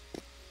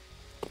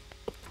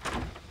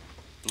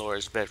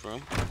 Laura's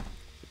bedroom.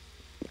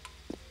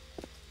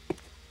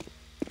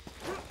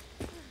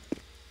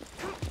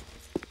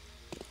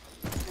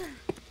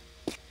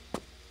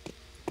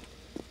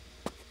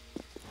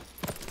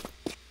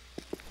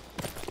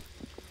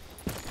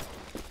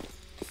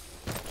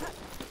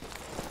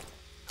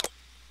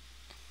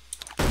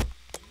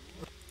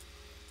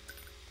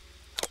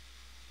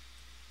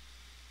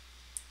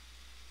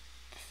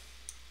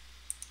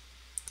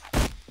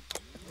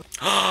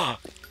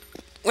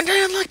 When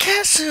I unlock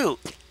cat suit!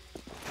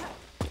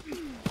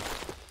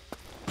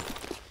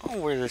 I'll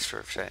wear this for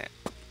a second.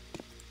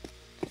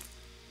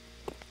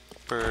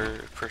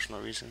 For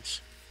personal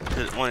reasons.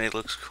 One, it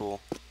looks cool.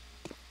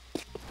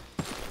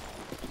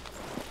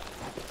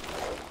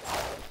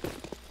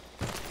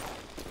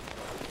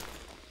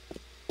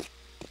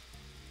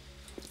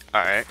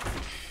 Alright.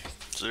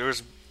 So there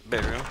was a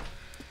bedroom.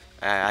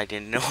 I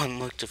didn't know I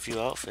unlocked a few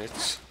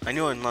outfits. I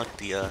knew I unlocked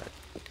the,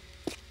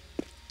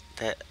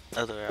 that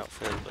other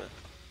outfit, but...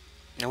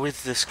 Now where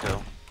did this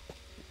go?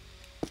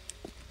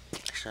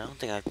 Actually, I don't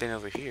think I've been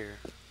over here.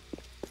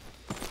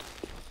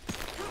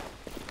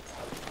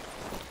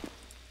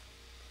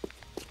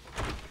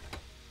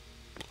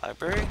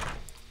 Library?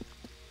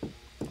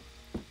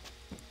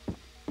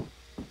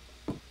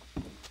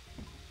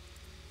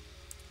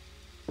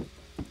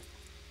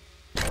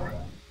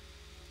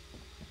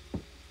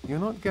 You're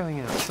not going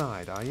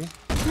outside, are you?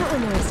 Not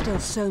when there are still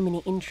so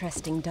many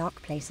interesting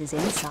dark places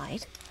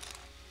inside.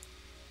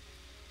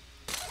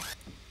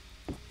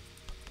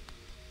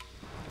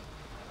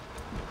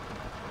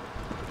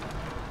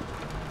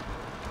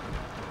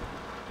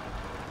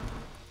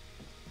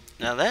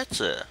 Now that's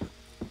a...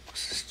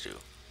 What's this do?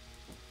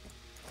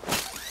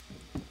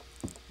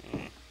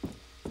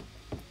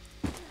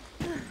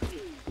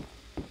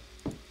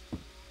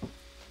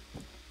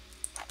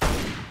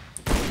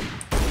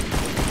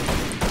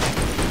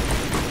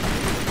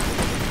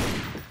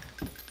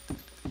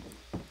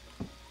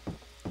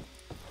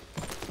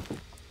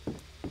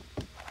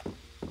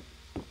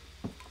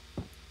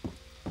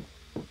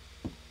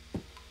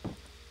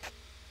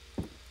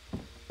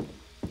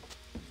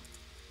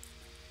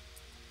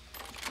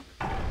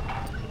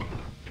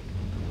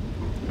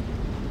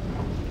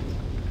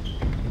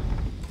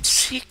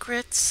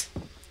 Secrets.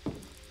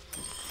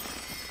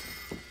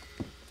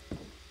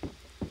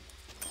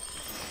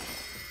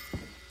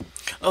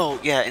 Oh,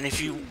 yeah, and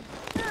if you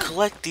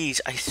collect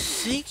these, I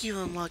think you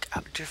unlock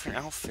different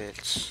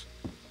outfits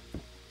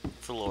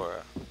for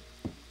Laura.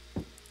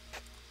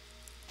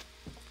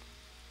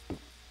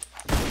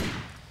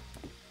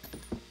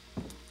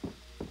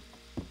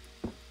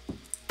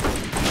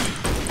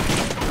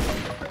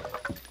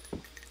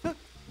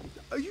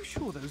 Are you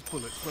sure those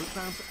bullets won't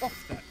bounce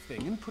off that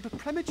thing and put a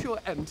premature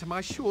end to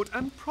my short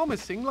and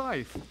promising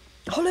life?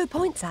 Hollow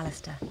points,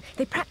 Alistair.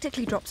 They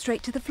practically drop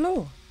straight to the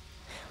floor.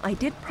 I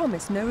did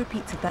promise no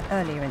repeats of that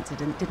earlier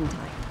incident, didn't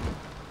I?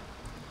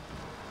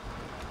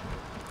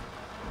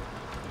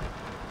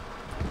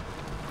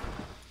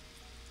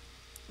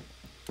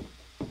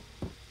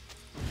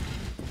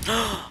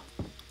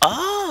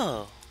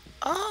 Oh!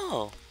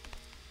 Oh!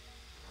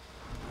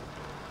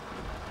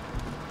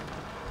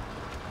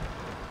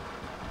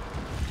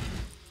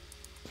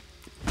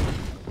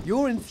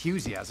 Your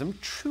enthusiasm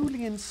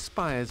truly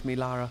inspires me,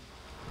 Lara.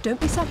 Don't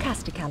be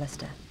sarcastic,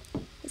 Alistair.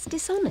 It's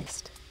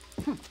dishonest.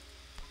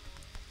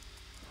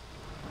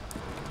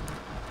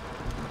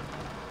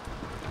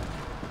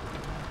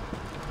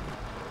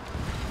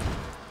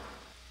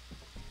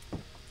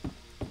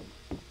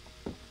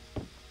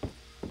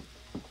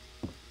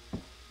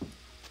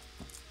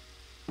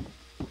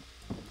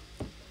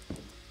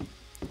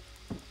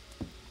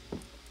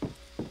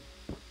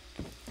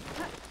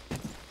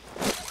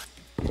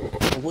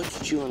 What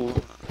did you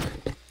unlock?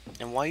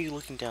 And why are you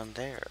looking down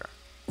there?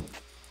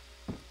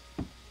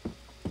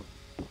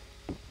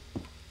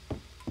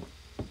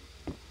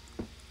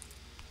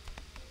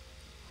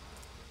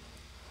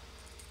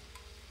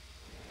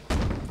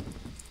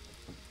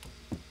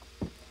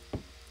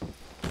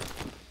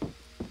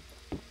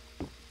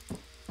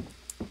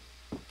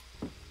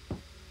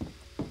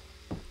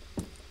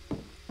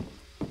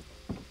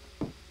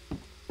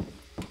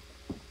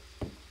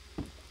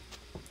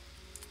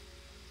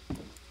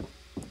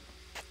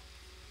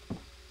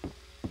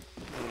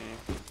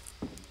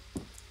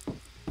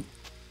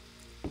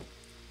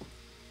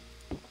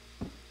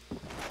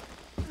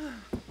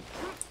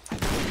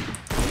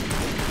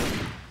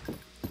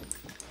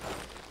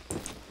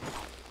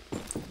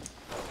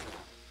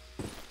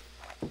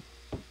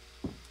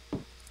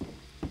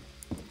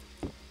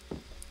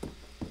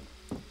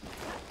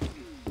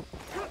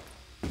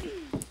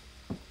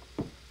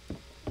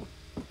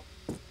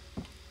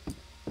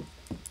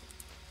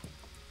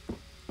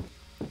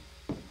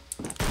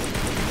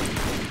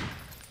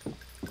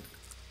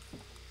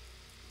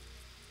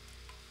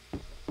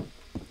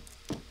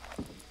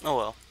 Oh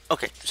well.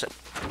 Okay, so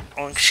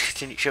I want to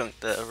continue showing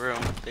the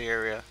room, the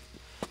area.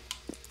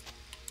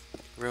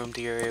 Room,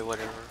 the area,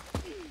 whatever.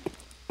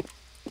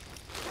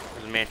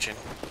 Or the mansion.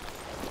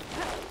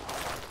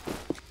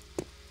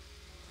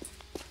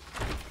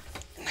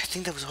 And I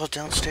think that was all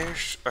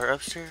downstairs, or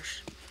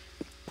upstairs.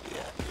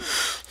 Yeah.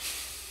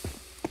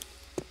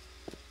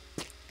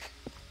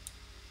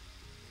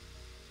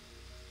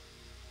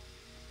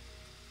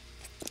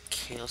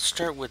 Okay, let's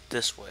start with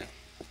this way.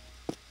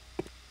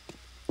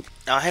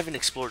 Now, I haven't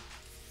explored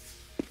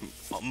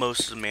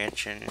most of the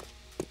mansion.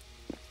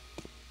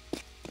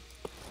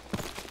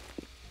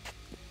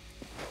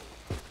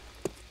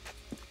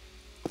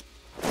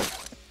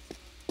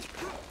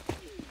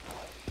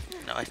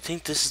 Now, I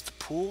think this is the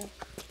pool.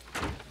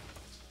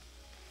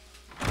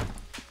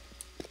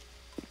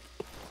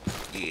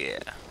 Yeah.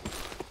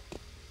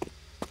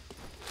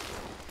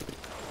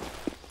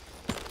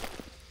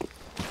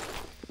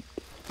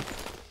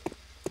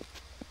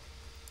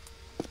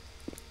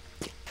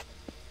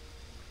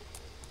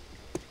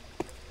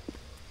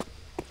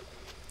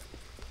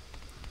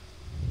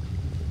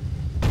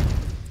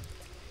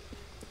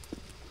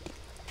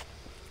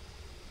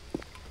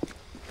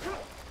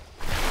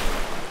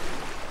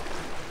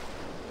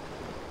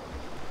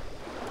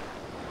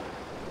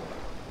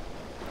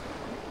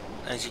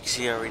 As you can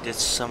see, I already did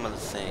some of the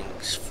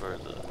things for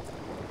the...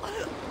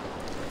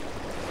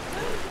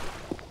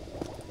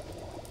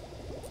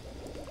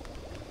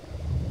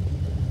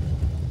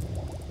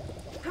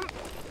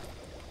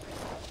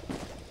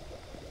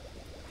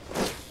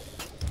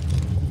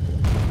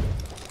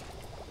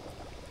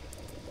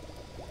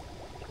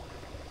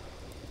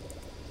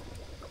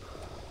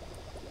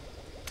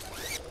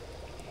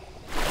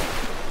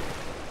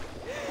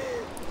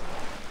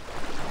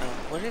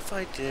 What if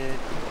I did...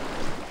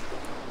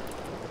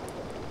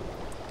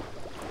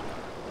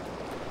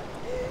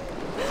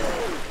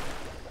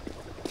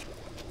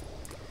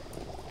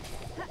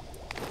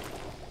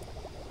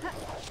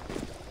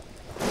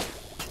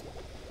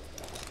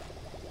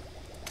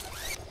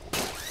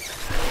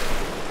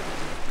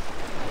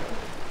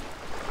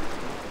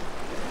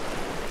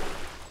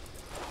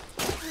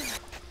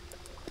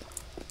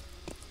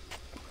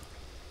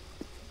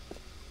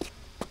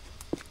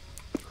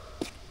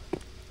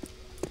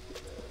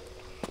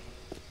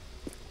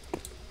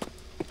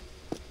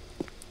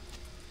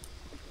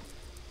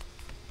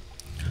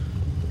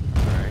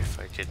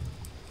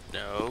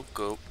 No,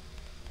 go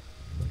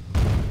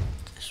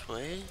this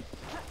way.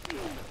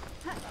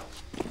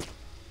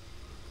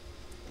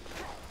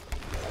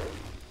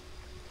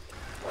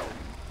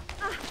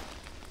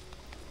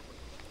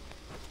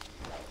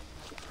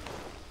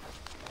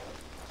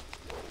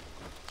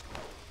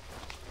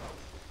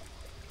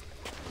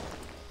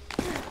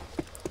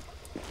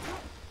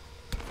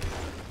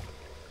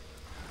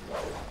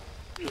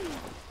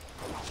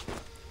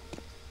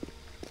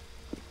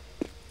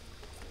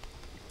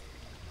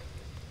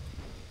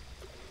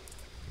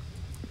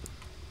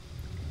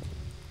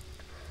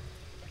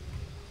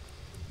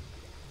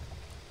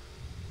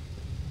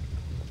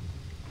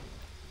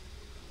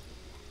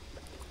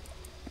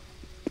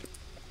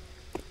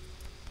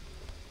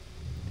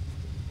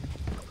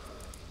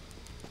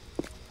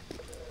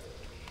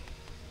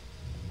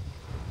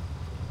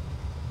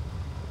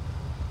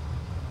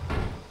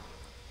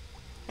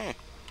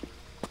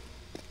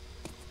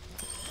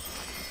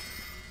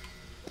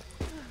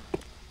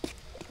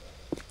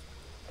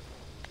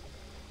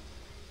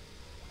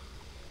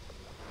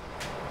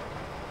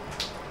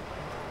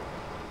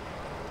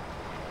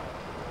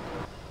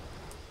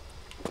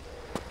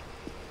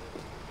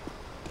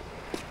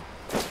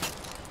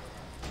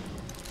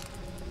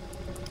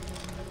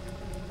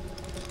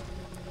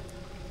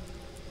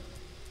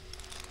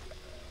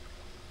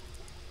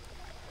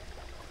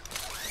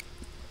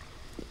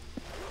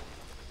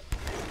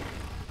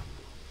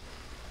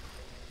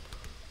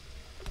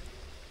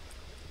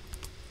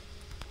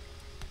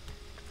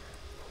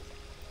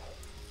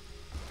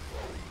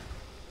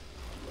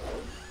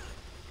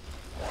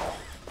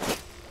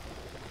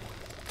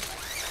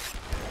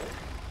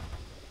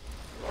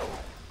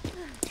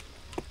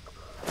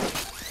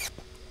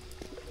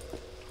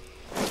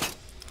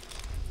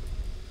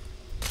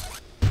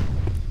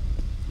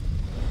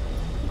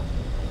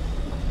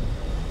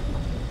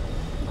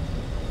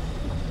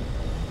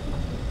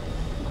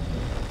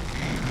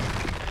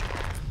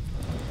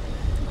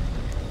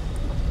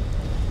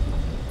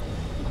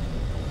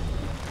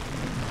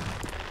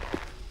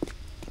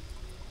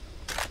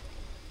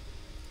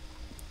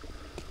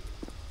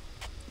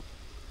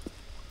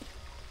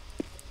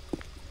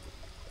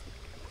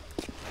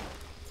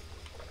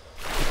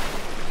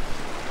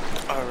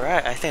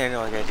 Alright, I think I know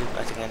what I gotta do.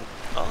 I think I...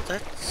 Oh,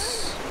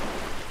 that's...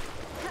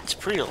 It's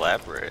pretty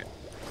elaborate.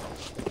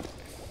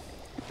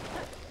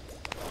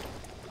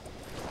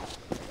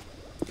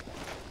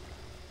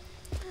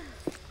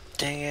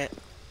 Dang it.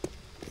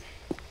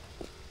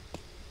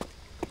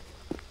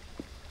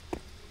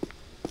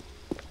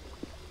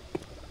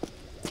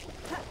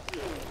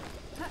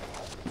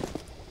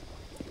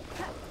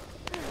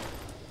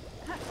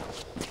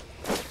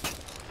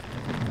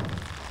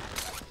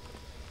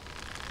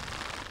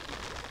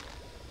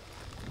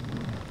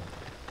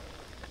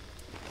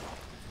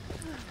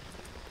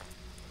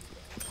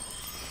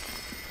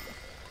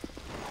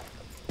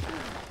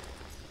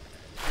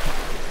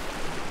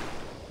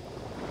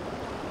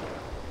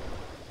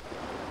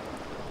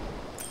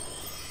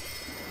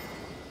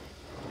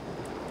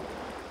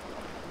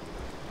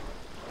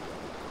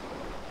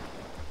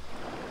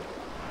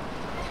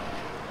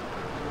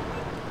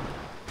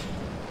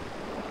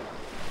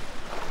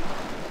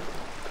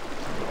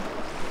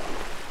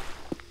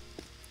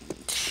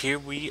 Here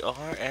we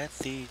are at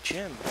the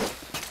gym.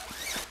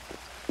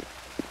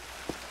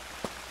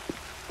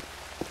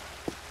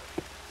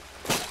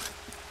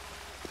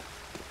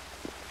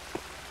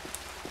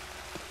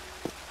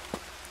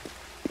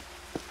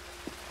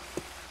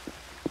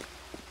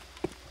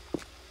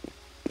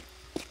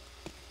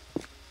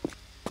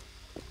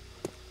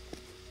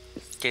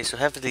 Okay, so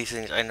half of these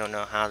things I don't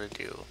know how to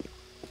do.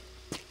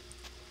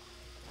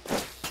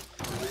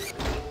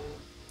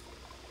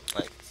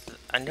 Like,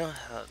 I know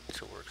how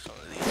to work some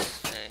of these things.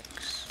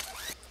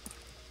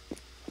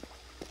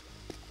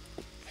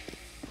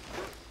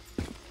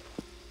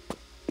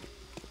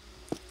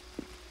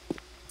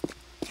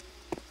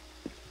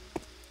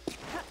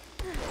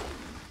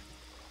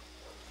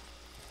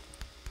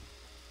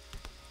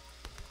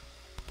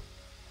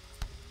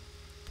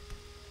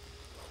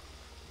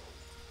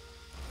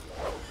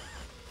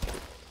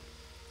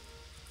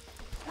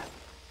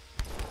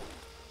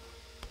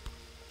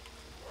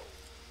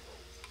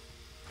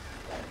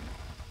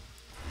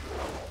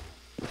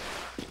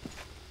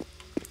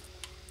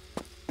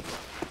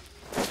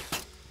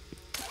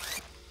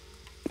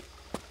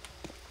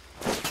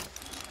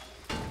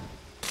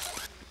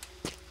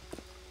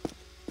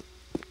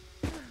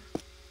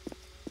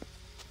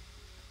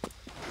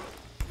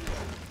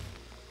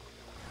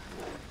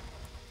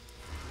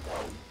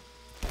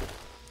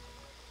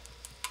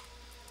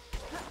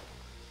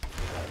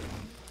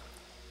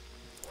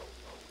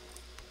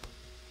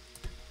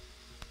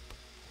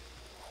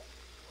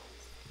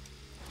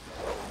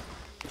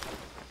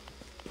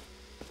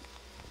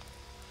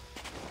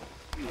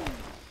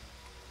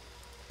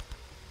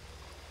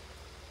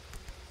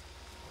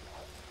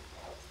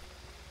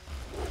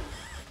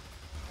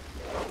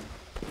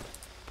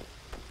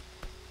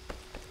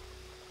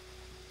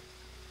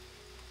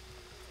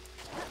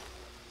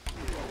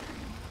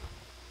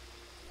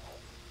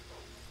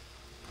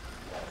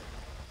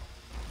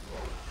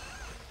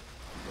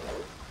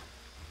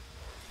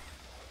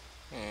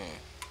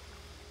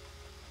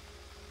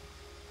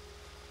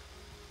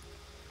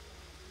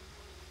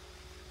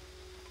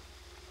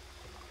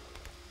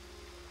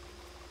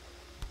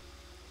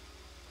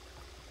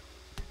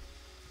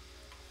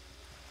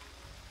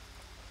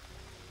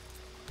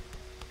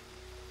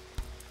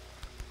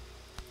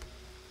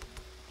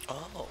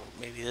 Oh,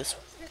 maybe this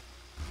one.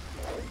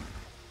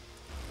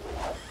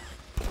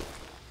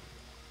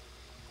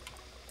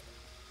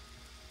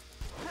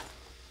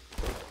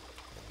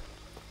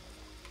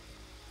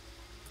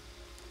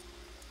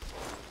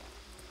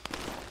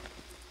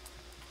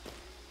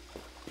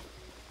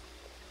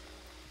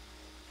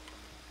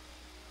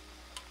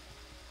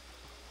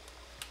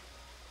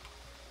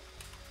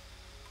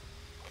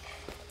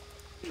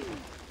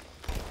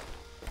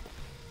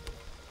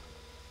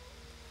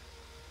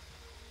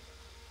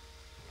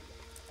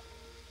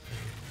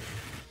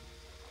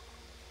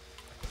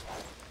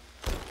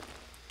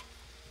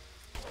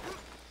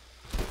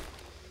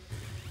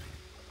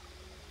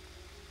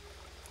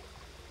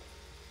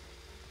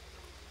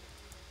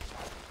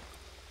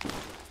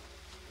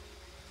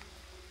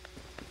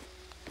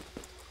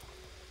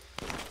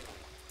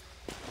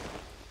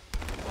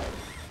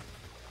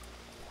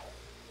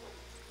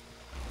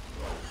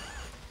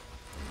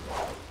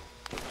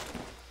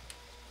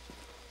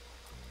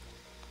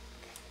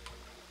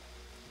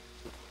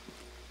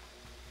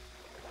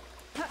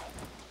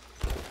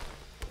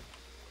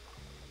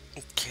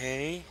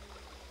 Okay.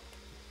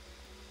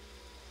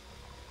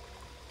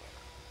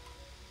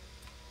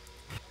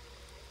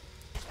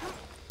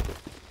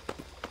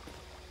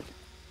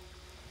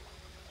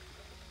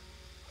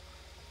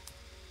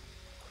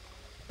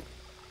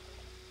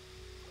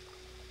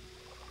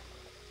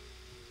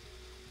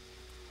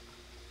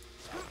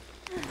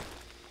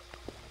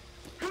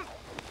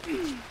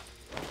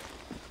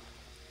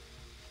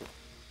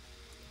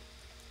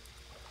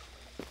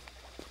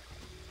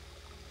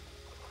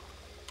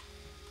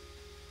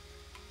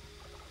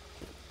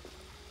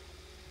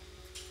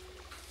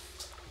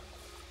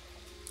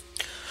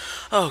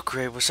 Oh,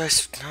 great. Was I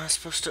not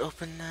supposed to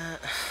open that?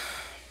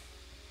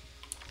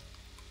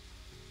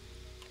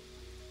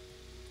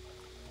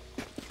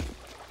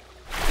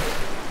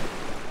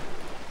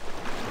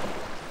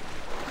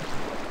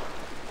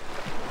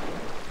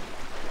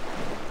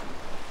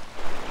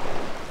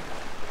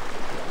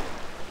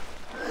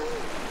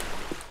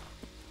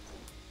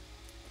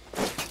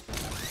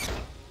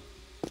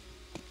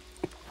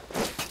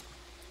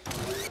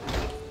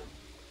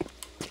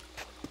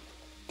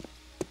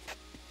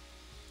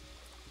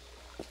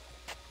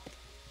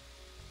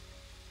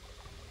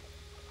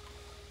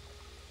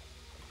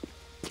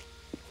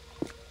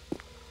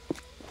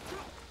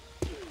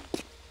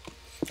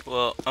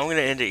 Well, I'm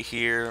gonna end it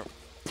here.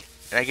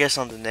 And I guess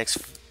on the next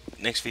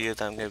video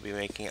that I'm gonna be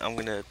making, I'm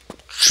gonna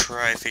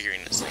try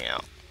figuring this thing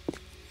out.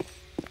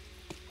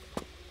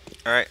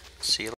 Alright, see you later.